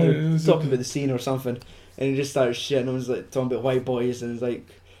what the fuck. Talking about the scene or something, and he just starts shitting. And he's like talking about white boys, and he's like,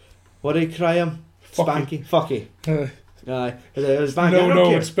 "What do you cry him? Spanky, fucky." It was Spanky.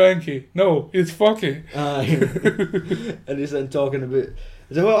 No, it's Spanky. No, it's fucky. And he's then talking about.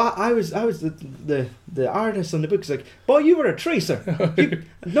 So, well, I was the artist on the book. He's like, boy, you were a tracer.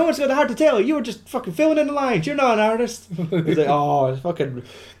 No one's got the heart to tell. You were just fucking filling in the lines. You're not an artist. He's like, oh, fucking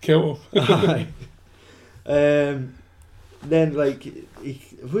kill him. Then like,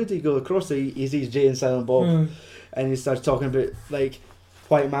 who did he go across? He sees Jay and Silent Bob, and he starts talking about like,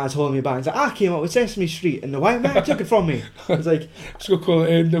 white man's holding me back. He's like, I came up with Sesame Street, and the white man took it from me. It's like, let's go call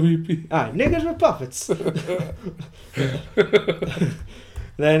it NWP. Niggas were puppets.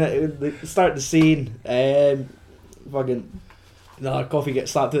 Then they start the scene, fucking coffee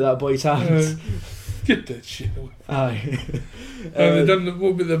gets slapped through that boy's hands. Get that shit away. Aye. They done the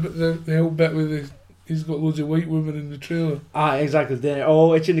whole bit with he's got loads of white women in the trailer. Exactly. Then,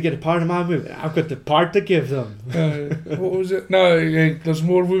 it's going to get a part of my movie. I've got the part to give them. What was it? No, there's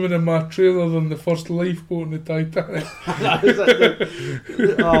more women in my trailer than the first lifeboat in the Titanic.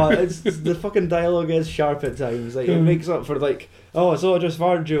 It's the fucking dialogue is sharp at times. Like, it makes up for like, it's all just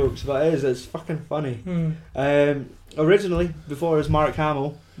fart jokes, but it's fucking funny. Originally, before it was Mark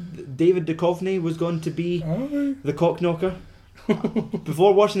Hamill, David Duchovny was going to be the cock knocker.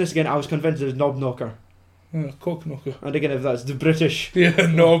 Before watching this again, I was convinced it was knob knocker. Cock knocker. And again, if that's the British. Yeah,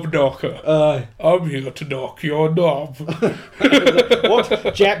 knob knocker. I'm here to knock your knob.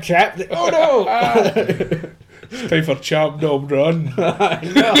 What? Chap. Oh no! It's time for Chap Knob Run. No.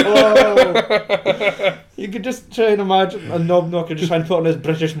 You could just try and imagine a knob knocker just trying to put on his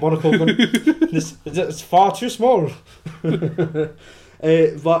British monocle going, it's far too small.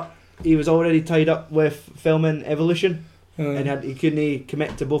 But he was already tied up with filming Evolution. And he couldn't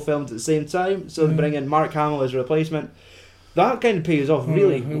commit to both films at the same time, so they bring in Mark Hamill as a replacement. That kind of pays off,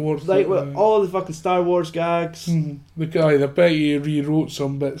 really. Like with all the fucking Star Wars gags. The guy, I bet he rewrote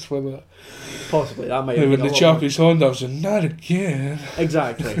some bits for that. Possibly, that might have been when the chap is on, I was like, not again.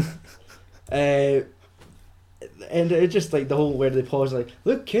 Exactly. And it's just like the whole where they pause, like,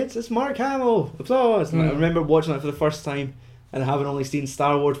 look kids, it's Mark Hamill, applause. And I remember watching it for the first time and having only seen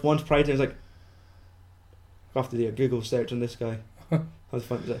Star Wars once prior to it, I was like, I have to do a Google search on this guy. How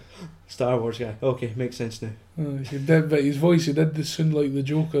fun is it? Star Wars guy. Okay, makes sense now. He did, but his voice, he did sound like the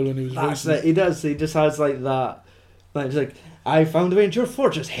Joker when he was voicing. He does. He just has like that. Like it's like, I found a way into your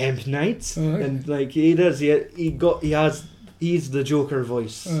fortress, Hemp Knights, and like he does. He's the Joker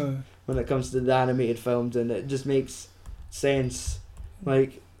voice when it comes to the animated films, and it just makes sense.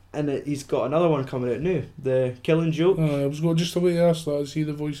 Like, and he's got another one coming out new, The Killing Joke. I was going just away to ask that. Is he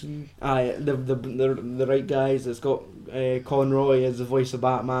the voice in? The right guys. It's got Conroy as the voice of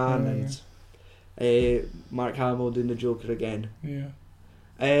Batman, and Mark Hamill doing the Joker again. Yeah.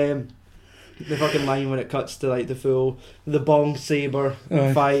 The fucking line when it cuts to like the bong saber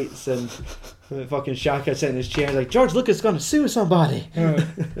fights, and fucking Shaka sitting in his chair like, George Lucas gonna sue somebody.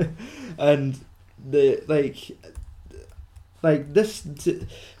 And the like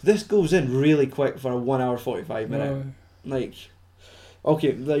this goes in really quick for a 1 hour 45 minute. Like,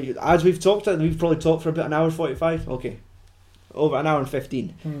 okay, like as we've probably talked for about an hour 45. Okay, over an hour and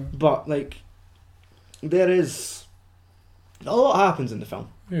 15. But like, there is a lot happens in the film.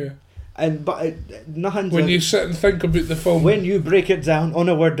 Yeah. Nothing. When you sit and think about the film, when you break it down on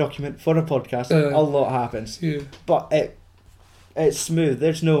a Word document for a podcast, a lot happens. Yeah. But it's smooth.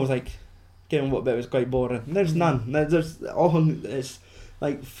 There's no like, getting what bit was quite boring. There's none. There's all it's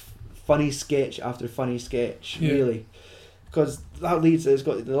like funny sketch after funny sketch, really, because that leads. It's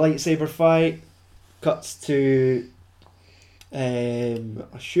got the lightsaber fight, cuts to a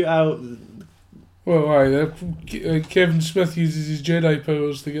shootout. Well, Kevin Smith uses his Jedi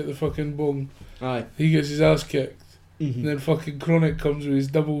powers to get the fucking bong. Aye. He gets his ass kicked. And then fucking Chronic comes with his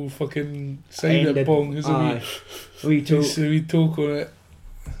double fucking sided bong. There's a wee toke on it.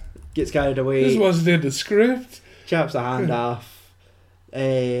 Gets carried away. This wasn't in the script. Chaps a hand off.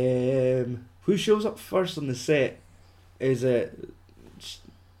 Who shows up first on the set? Is it...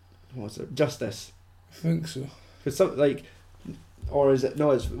 What's it? Justice. I think so. Cause something like... Or is it...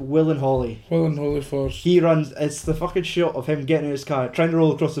 No, it's Will and Holly. Will and Holly first. He runs... It's the fucking shot of him getting in his car, trying to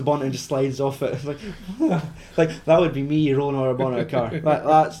roll across the bonnet and just slides off it. It's like... like, that would be me rolling over a bonnet of a car.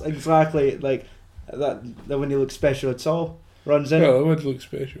 That's exactly like... That when he looks special, it's all... Runs in. Well, it would look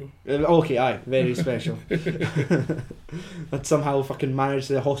special. Okay, aye, very special. I'd somehow fucking managed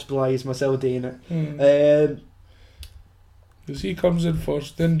to hospitalise myself doing it. Because he comes in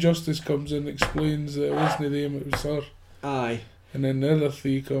first, then Justice comes in, explains that it wasn't him, it was her. Aye. And then the other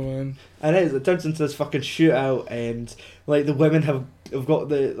three come in. And it turns into this fucking shootout, and like the women have got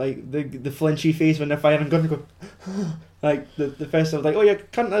the flinchy face when they're firing guns. Go, like the first of like, oh, your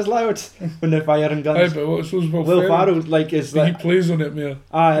cunt is loud when they're firing guns. Aye, but what's Will Ferrell like is like, he plays on it more.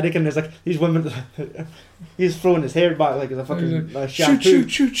 I reckon there's like these women. He's throwing his hair back like it's a fucking like, shampoo.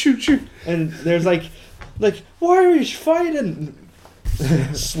 Shoot. And there's like why are you fighting?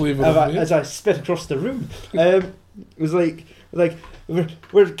 Slave as I spit across the room. It was like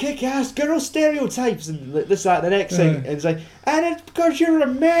we're kick-ass girl stereotypes and this, that, the next thing. And it's like, and it's because you're a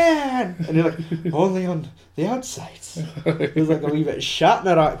man. And you're like, only on the outside. It was like a wee bit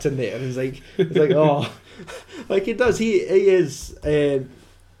Shatner acting there. And it's like, oh, like he does. He is.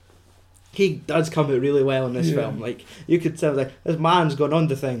 He does come out really well in this film. Like you could tell, like this man's gone on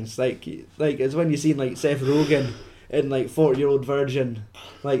to things. Like it's when you seen like Seth Rogen in like 40-Year-Old Virgin,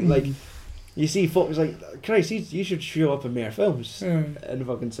 like. You see folks like, Christ, you should show up in more films. And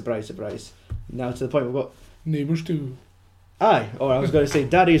fucking surprise. Now to the point we've got. Neighbours 2. Aye, or I was going to say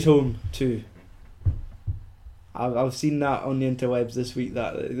Daddy's Home 2. I've seen that on the interwebs this week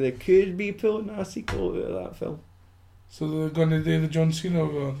that they could be pulling a sequel out of that film. So they're going to do the John Cena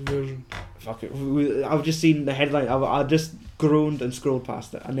version. Fuck it. I've just seen the headline. I just groaned and scrolled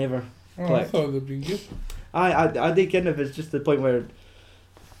past it. I never. Oh, I Clicked. thought they'd been good. I think kind of it's just the point where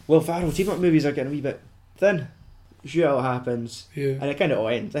Will Ferrell team up movies are getting a wee bit thin. Shootout happens, Yeah. and it kind of all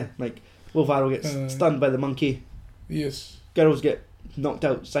ends. Like Will Ferrell gets stunned by the monkey. Yes. Girls get knocked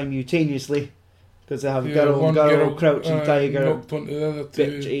out simultaneously because they have one girl, crouching tiger, knocked onto the other two.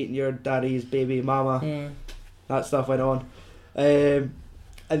 bitch eating your daddy's baby mama. Uh, That stuff went on, and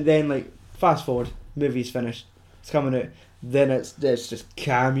then like fast forward, movie's finished, it's coming out. Then it's just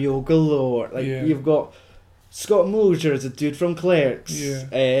cameo galore. Like Yeah. you've got Scott Mosier as a dude from Clerks.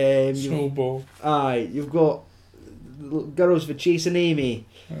 Yeah. You've- Snowball. Aye, you've got girls for Chasing Amy.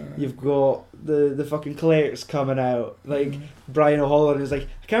 You've got the fucking Clerks coming out. Like Brian O'Halloran is like,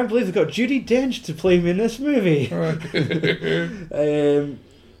 I can't believe they've got Judi Dench to play me in this movie.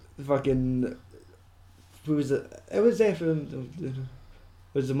 Fucking who was it? It was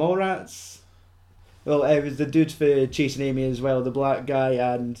was the Mallrats. Well, it was the dude for Chasing Amy as well, the black guy,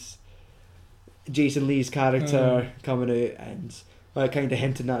 and Jason Lee's character coming out, and kind of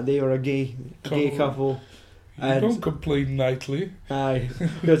hinting that they were a gay couple. You And- don't complain nightly. Aye,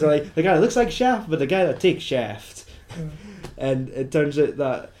 because like the guy that looks like Shaft, but the guy that takes Shaft, and it turns out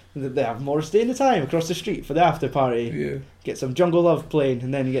that they have Morris Day in the Time across the street for the after party. Yeah. Get some Jungle Love playing,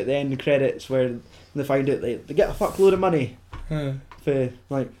 and then you get the end credits where they find out they get a fuckload of money for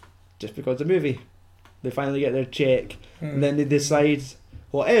like just because of the movie. They finally get their check, and then they decide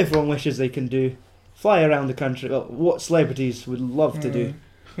what everyone wishes they can do: fly around the country. Well, what celebrities would love to do: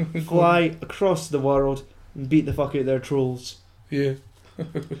 fly across the world and beat the fuck out of their trolls, Yeah.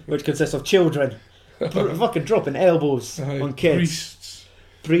 which consists of children fucking dropping elbows on kids,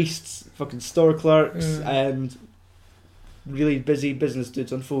 priests, fucking store clerks, and really busy business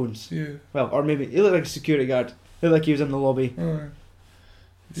dudes on phones. Yeah. Well, or maybe he looked like a security guard. He looked like he was in the lobby.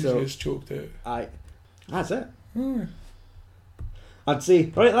 He So- gets choked out. Aye, that's it. I'd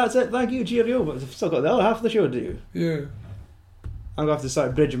say, right, that's it. Thank you, cheerio. But I've still got the other half of the show to do. Yeah. I'm gonna have to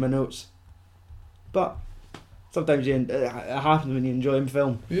start bridging my notes. But sometimes it happens when you enjoy a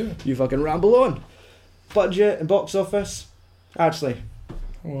film. Yeah. You fucking ramble on. Budget and box office. Actually,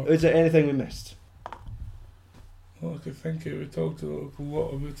 What? is there anything we missed? Well, I could think it. We talked a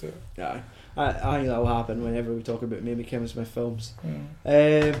lot about it. Yeah, I think that'll happen whenever we talk about maybe Kevin Smith films.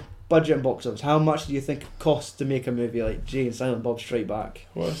 Yeah. Budget and box office. How much do you think it costs to make a movie like Jay and Silent Bob Strike Back?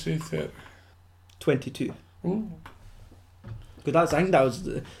 What I say 30. 22. Ooh. Because I think that was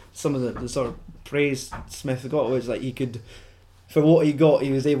some of the sort of praise Smith got was like he could, for what he got,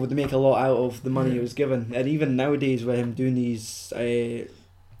 he was able to make a lot out of the money he was given. And even nowadays with him doing these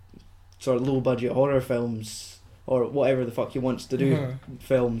sort of low budget horror films or whatever the fuck he wants to do,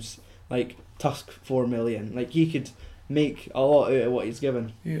 films like Tusk 4 million, like he could make a lot out of what he's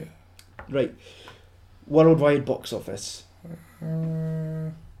given. Yeah. Right. Worldwide box office. Uh,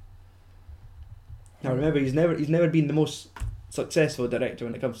 Now remember, he's never been the most successful director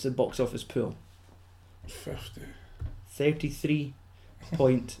when it comes to box office pool. 50.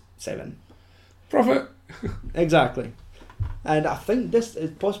 33.7. Profit. Exactly. And I think this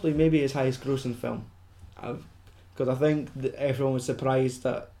is possibly maybe his highest grossing film. Because I think that everyone was surprised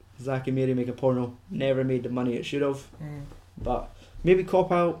that Zack and Mary Make a Porno never made the money it should have. But maybe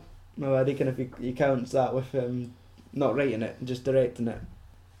Cop Out. No, I reckon if he counts that with not writing it, just directing it.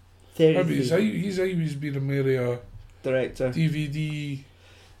 I mean, he's always been a mere director. DVD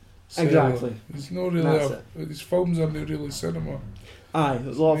seller. Exactly. It's not really That's his films aren't really cinema. Aye, a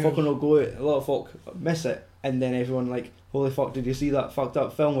lot of Yeah. fucking will go out, a lot of folk miss it, and then everyone like, holy fuck, did you see that fucked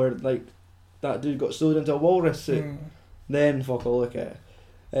up film where like that dude got sewed into a walrus suit? Then fuck will look at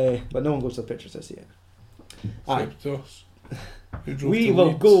it. But no one goes to the pictures to see it. Aye. Except us. who drove We to will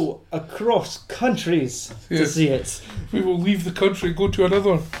Leeds. go across countries to Yes. see it. We will leave the country and go to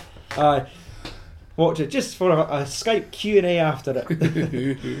another. Aye. Watch it just for a Skype Q&A after it.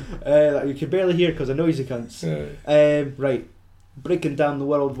 That you can barely hear because of noisy cunts. Right. Breaking down the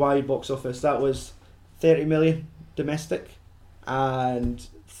worldwide box office, that was 30 million domestic and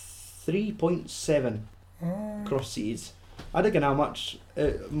 3.7 cross seas. I don't know how much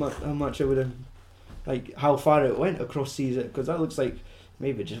it would have, like how far it went across seas, because that looks like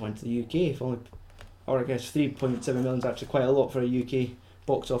maybe it just went to the UK. If only, or I guess 3.7 million is actually quite a lot for a UK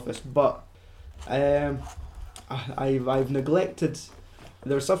box office. But I've neglected.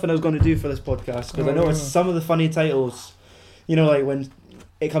 There was something I was going to do for this podcast because I noticed some of the funny titles. You know, like when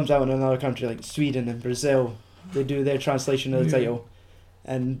it comes out in another country like Sweden and Brazil. They do their translation of the title,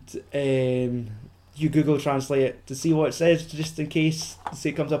 and you Google Translate it to see what it says, just in case to see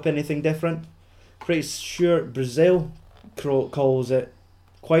it comes up anything different. Pretty sure Brazil calls it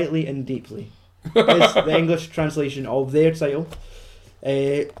Quietly and Deeply. It's the English translation of their title.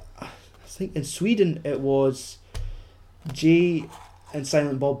 I think in Sweden it was Jay and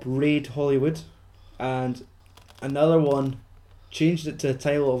Silent Bob Raid Hollywood, and another one changed it to the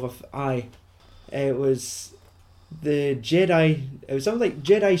title of it was the Jedi. It was something like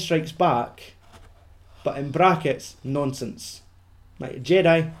Jedi Strikes Back, but in brackets nonsense. Like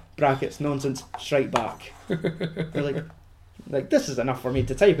Jedi brackets nonsense Strike Back. They're like this is enough for me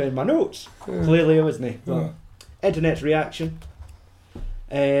to type in my notes. Clearly it wasn't. But internet's reaction.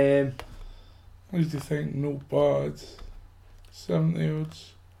 What do you think? Not bad. 70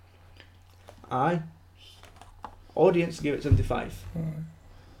 odds. Aye. Audience gave it 75. Aye.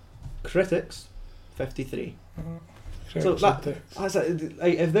 Critics 53. So Critics that's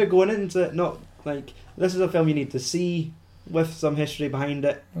like, if they're going into it, not like this is a film you need to see with some history behind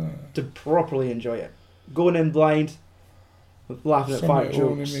it to properly enjoy it. Going in blind, laughing at fart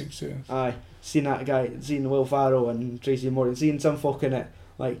jokes. Makes sense. Aye, seeing that guy, seeing Will Ferrell and Tracy Morgan, seeing some folk in it,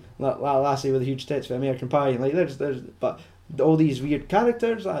 like that lassie with the huge tits for American Pie. Like there's but all these weird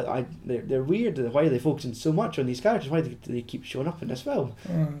characters, they're weird. Why are they focusing so much on these characters? Why do they keep showing up in this film?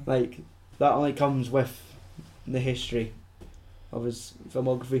 Like that only comes with the history of his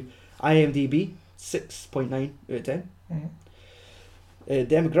filmography. IMDb 6.9 out of 10.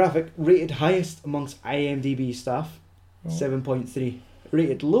 Demographic rated highest amongst IMDb staff 7.3.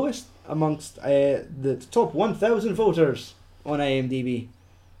 Rated lowest amongst the top 1,000 voters on IMDb.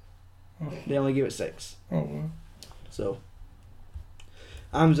 They only give it 6. So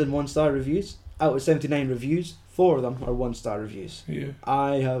Amazon 1-star reviews. Out of 79 reviews, 4 of them are 1-star reviews. Yeah.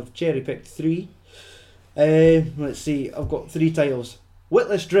 I have cherry picked 3. Let's see, I've got 3 titles.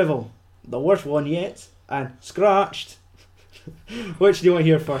 Witless Drivel, the worst one yet, and Scratched. Which do you want to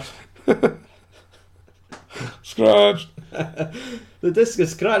hear first? Scratched. The disc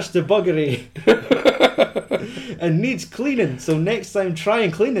is scratched to buggery and needs cleaning, so next time try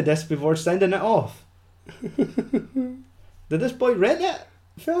and clean the disc before sending it off. Did this boy rent it?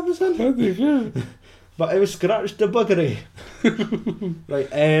 Ferguson? But it was scratched to buggery.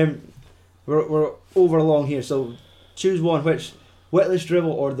 Right, we're over long here, so choose one. Which, Witless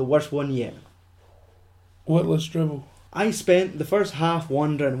Drivel or the worst one yet? Witless Drivel. I spent the first half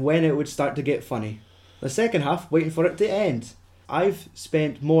wondering when it would start to get funny. The second half waiting for it to end. I've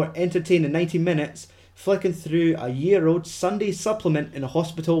spent more entertaining 90 minutes flicking through a year-old Sunday supplement in a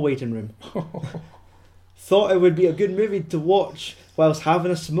hospital waiting room. Thought it would be a good movie to watch whilst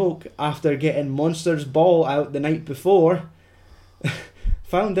having a smoke after getting Monsters Ball out the night before.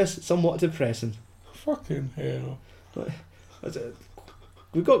 Found this somewhat depressing. Fucking hell.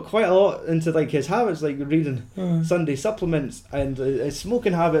 We got quite a lot into like his habits, like reading Sunday supplements, and his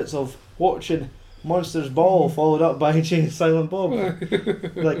smoking habits of watching Monsters Ball followed up by Jay and Silent Bob.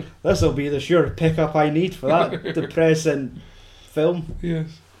 Like, this will be the sure pickup I need for that depressing film.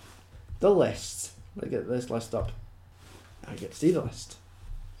 Yes. The list. Let's get this list up. I get to see the list.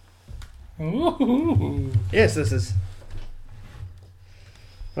 Ooh. Yes, this is.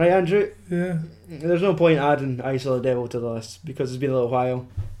 Right, Andrew? Yeah. There's no point adding Ice of the Devil to the list because it's been a little while.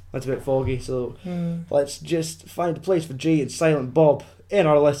 That's a bit foggy, so let's just find a place for Jay and Silent Bob in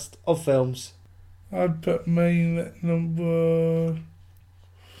our list of films. I'd put mine at number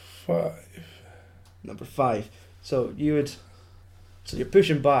 5. Number 5. So you're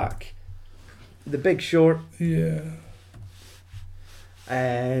pushing back The Big Short. Yeah.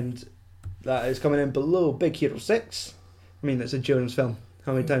 And that is coming in below Big Hero 6. I mean, it's a children's film.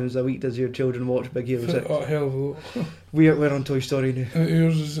 How many times a week does your children watch Big Hero 6? Oh, hell of a lot. We're on Toy Story now.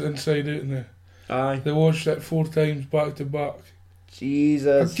 Yours is Inside Out now. Aye. They watched it 4 times back to back.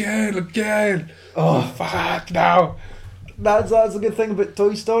 Jesus. Again. Oh, fuck now. That's a good thing about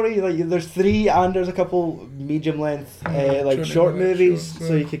Toy Story. Like, there's 3 and there's a couple medium length like short movies, shorts,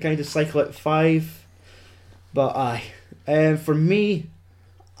 so you could kind of cycle it 5. But aye, for me,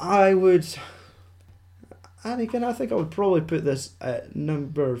 I think I would probably put this at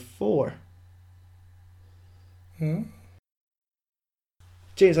number 4. Huh?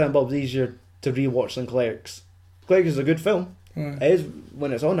 Jay and Silent Bob's easier to rewatch than Clerks. Clerks is a good film. It is,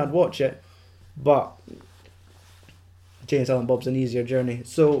 when it's on, I'd watch it, but Jay and Silent Bob's an easier journey,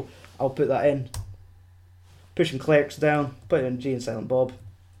 so I'll put that in. Pushing Clerks down, put it in Jay and Silent Bob.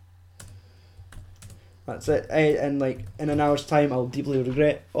 That's it. And like in an hour's time, I'll deeply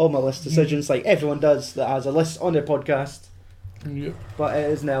regret all my list decisions, like everyone does that has a list on their podcast. Yep. But it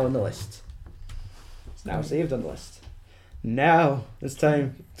is now on the list. It's now saved on the list. Now it's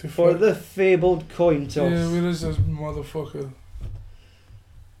time for the fabled coin toss. Yeah, where is this motherfucker?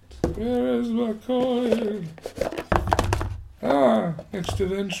 Where is my coin? Ah, next to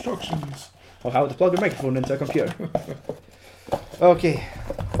the instructions. Or how to plug a microphone into a computer. Okay.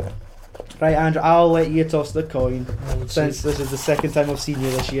 Right, Andrew, I'll let you toss the coin since this is the second time I've seen you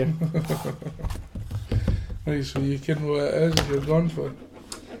this year. Right, so you can know what it is you're gone for.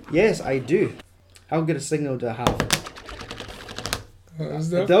 Yes, I do. How good a signal do I have? What is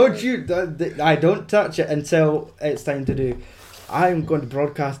that? I don't touch it until it's time to do. I'm going to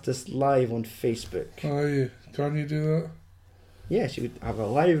broadcast this live on Facebook. Oh, yeah. Can you do that? Yes, you have a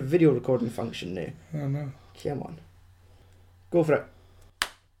live video recording function now. I know. Come on. Go for it.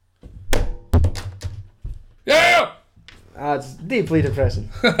 Yeah! It's deeply depressing.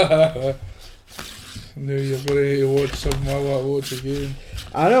 I knew you were ready to watch something I want to watch again.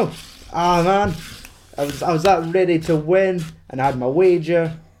 I know. Ah, man. I was that ready to win, and I had my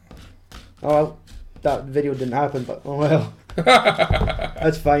wager. Oh well, that video didn't happen, but oh well.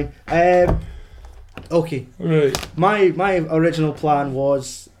 That's fine. Okay. Right. My original plan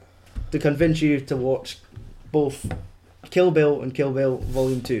was to convince you to watch both Kill Bill and Kill Bill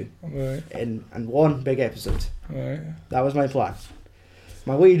Volume 2 Right. in one big episode. Right. That was my plan.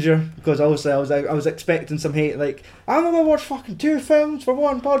 My wager, because obviously I was expecting some hate, like, I'm going to watch fucking 2 films for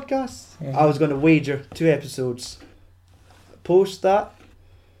one podcast. I was going to wager 2 episodes. Post that,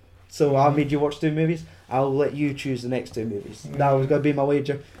 so I made you watch 2 movies. I'll let you choose the next 2 movies. That was going to be my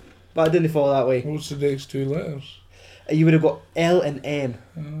wager. But I didn't fall that way. What's the next 2 letters? You would have got L and M.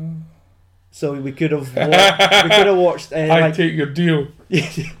 So we could have watched. I take your deal.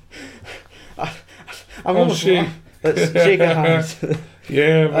 I'm almost shake. Let's shake our hands.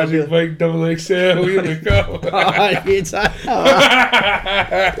 Yeah, Magic Mike XXL, here we go.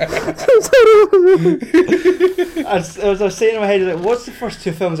 I was saying in my head, like, what's the first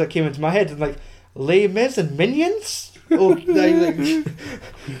 2 films that came into my head? And like, Les Mis and Minions? Okay,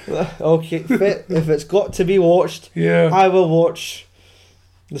 if it's got to be watched, yeah, I will watch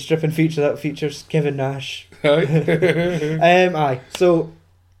the stripping feature that features Kevin Nash. Aye. So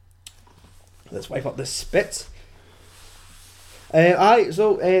let's wipe up the spit.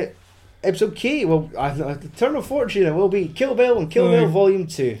 Episode K, well, Turn of Fortune, it will be Kill Bill and Kill Bill Volume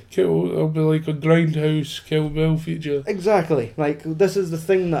 2. It'll be like a Grindhouse Kill Bill feature. Exactly. Like, this is the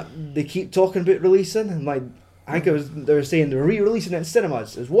thing that they keep talking about releasing, and like, I think they were saying they're re-releasing it in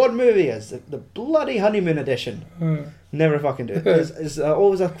cinemas. There's one movie, is the bloody honeymoon edition. Never fucking do it. It's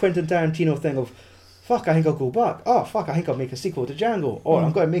always a Quentin Tarantino thing of, fuck, I think I'll go back. Oh, fuck, I think I'll make a sequel to Django. Or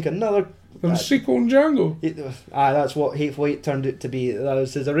I'm going to make another... A sequel in Django? That's what Hateful Eight turned out to be. That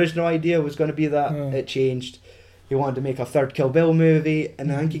was his original idea, was going to be that. It changed. He wanted to make a third Kill Bill movie, and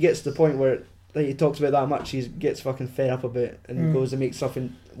I think he gets to the point where like, he talks about that much, he gets fucking fed up a bit, and goes to make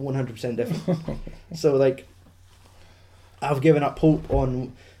something 100% different. So, like, I've given up hope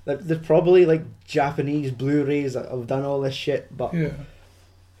on... Like, there's probably, like, Japanese Blu-rays that have done all this shit, but... Yeah.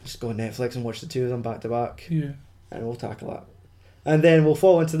 Just go on Netflix and watch the 2 of them back to back. Yeah. And we'll tackle that. And then we'll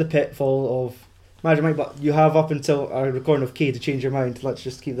fall into the pitfall of Magic Mike, but you have up until our recording of K to change your mind. Let's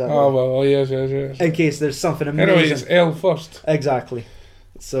just keep that. Oh, well, yes. In case there's something amazing. Anyway, it's L first. Exactly.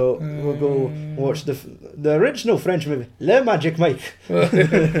 So we'll go watch the original French movie, Le Magic Mike.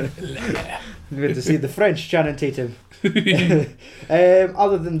 Good to see the French Channing Tatum.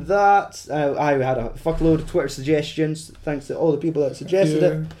 Other than that, I had a fuckload of Twitter suggestions. Thanks to all the people that suggested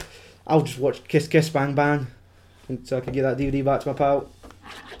it. I'll just watch Kiss Kiss Bang Bang, so I can get that DVD back to my pal.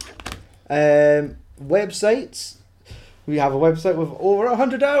 Websites. We have a website with over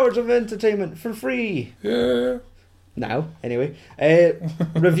 100 hours of entertainment for free. Yeah. Now, anyway.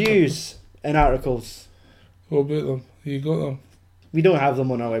 Reviews and articles. What about them? You got them? We don't have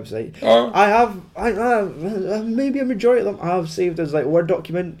them on our website. Oh. I have maybe a majority of them I have saved as like Word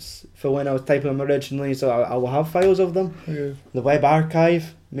documents for when I was typing them originally, so I will have files of them. Yeah. The web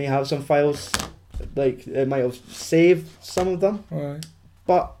archive may have some files, like it might have saved some of them. Right.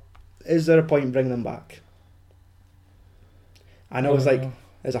 But is there a point in bringing them back? I know it's like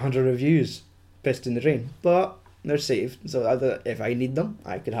there's 100 reviews pissed in the drain, but they're saved, so if I need them,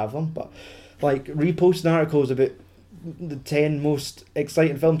 I could have them. But like reposting articles about the 10 most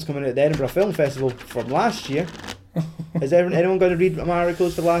exciting films coming out at the Edinburgh Film Festival from last year. Is anyone going to read my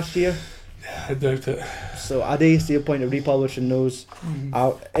articles for last year? I doubt it. So I do see a point of republishing those.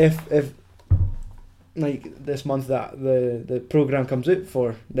 If like this month that the programme comes out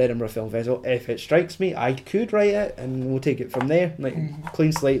for the Edinburgh Film Festival, if it strikes me, I could write it and we'll take it from there. Like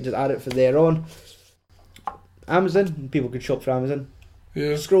clean slate, just add it from there on. Amazon. People could shop for Amazon.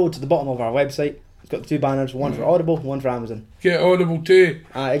 Yeah. Scroll to the bottom of our website. It's got the 2 banners, one for Audible, one for Amazon. Get Audible too.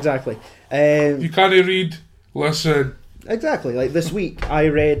 Exactly. You can't read, listen. Exactly. Like this week, I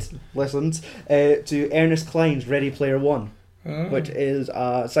listened to Ernest Cline's Ready Player One, which is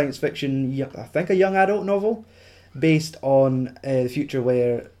a science fiction, I think a young adult novel, based on the future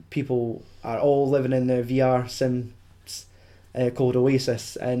where people are all living in the VR sims called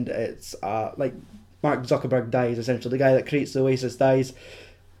Oasis, and it's like Mark Zuckerberg dies, essentially. The guy that creates the Oasis dies,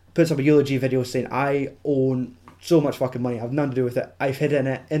 puts up a eulogy video saying, I own so much fucking money, I have nothing to do with it, I've hidden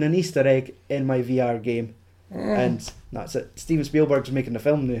it in an Easter egg in my VR game. And that's it. Steven Spielberg's making the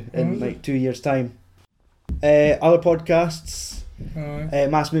film now in like 2 years' time. Other podcasts,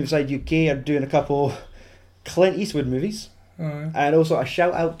 Mass Movie Side UK are doing a couple Clint Eastwood movies. And also a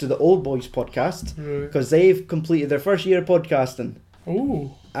shout out to the Old Boys podcast, because they've completed their first year of podcasting.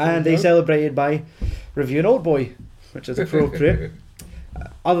 Oh. And they celebrated by reviewing Old Boy, which is appropriate.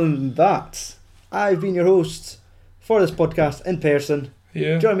 Other than that, I've been your host for this podcast in person.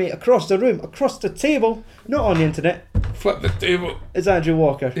 Yeah. Join me across the room, across the table, not on the internet. Flip the table. It's Andrew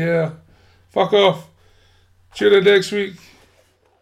Walker. Yeah. Fuck off. Tune in next week.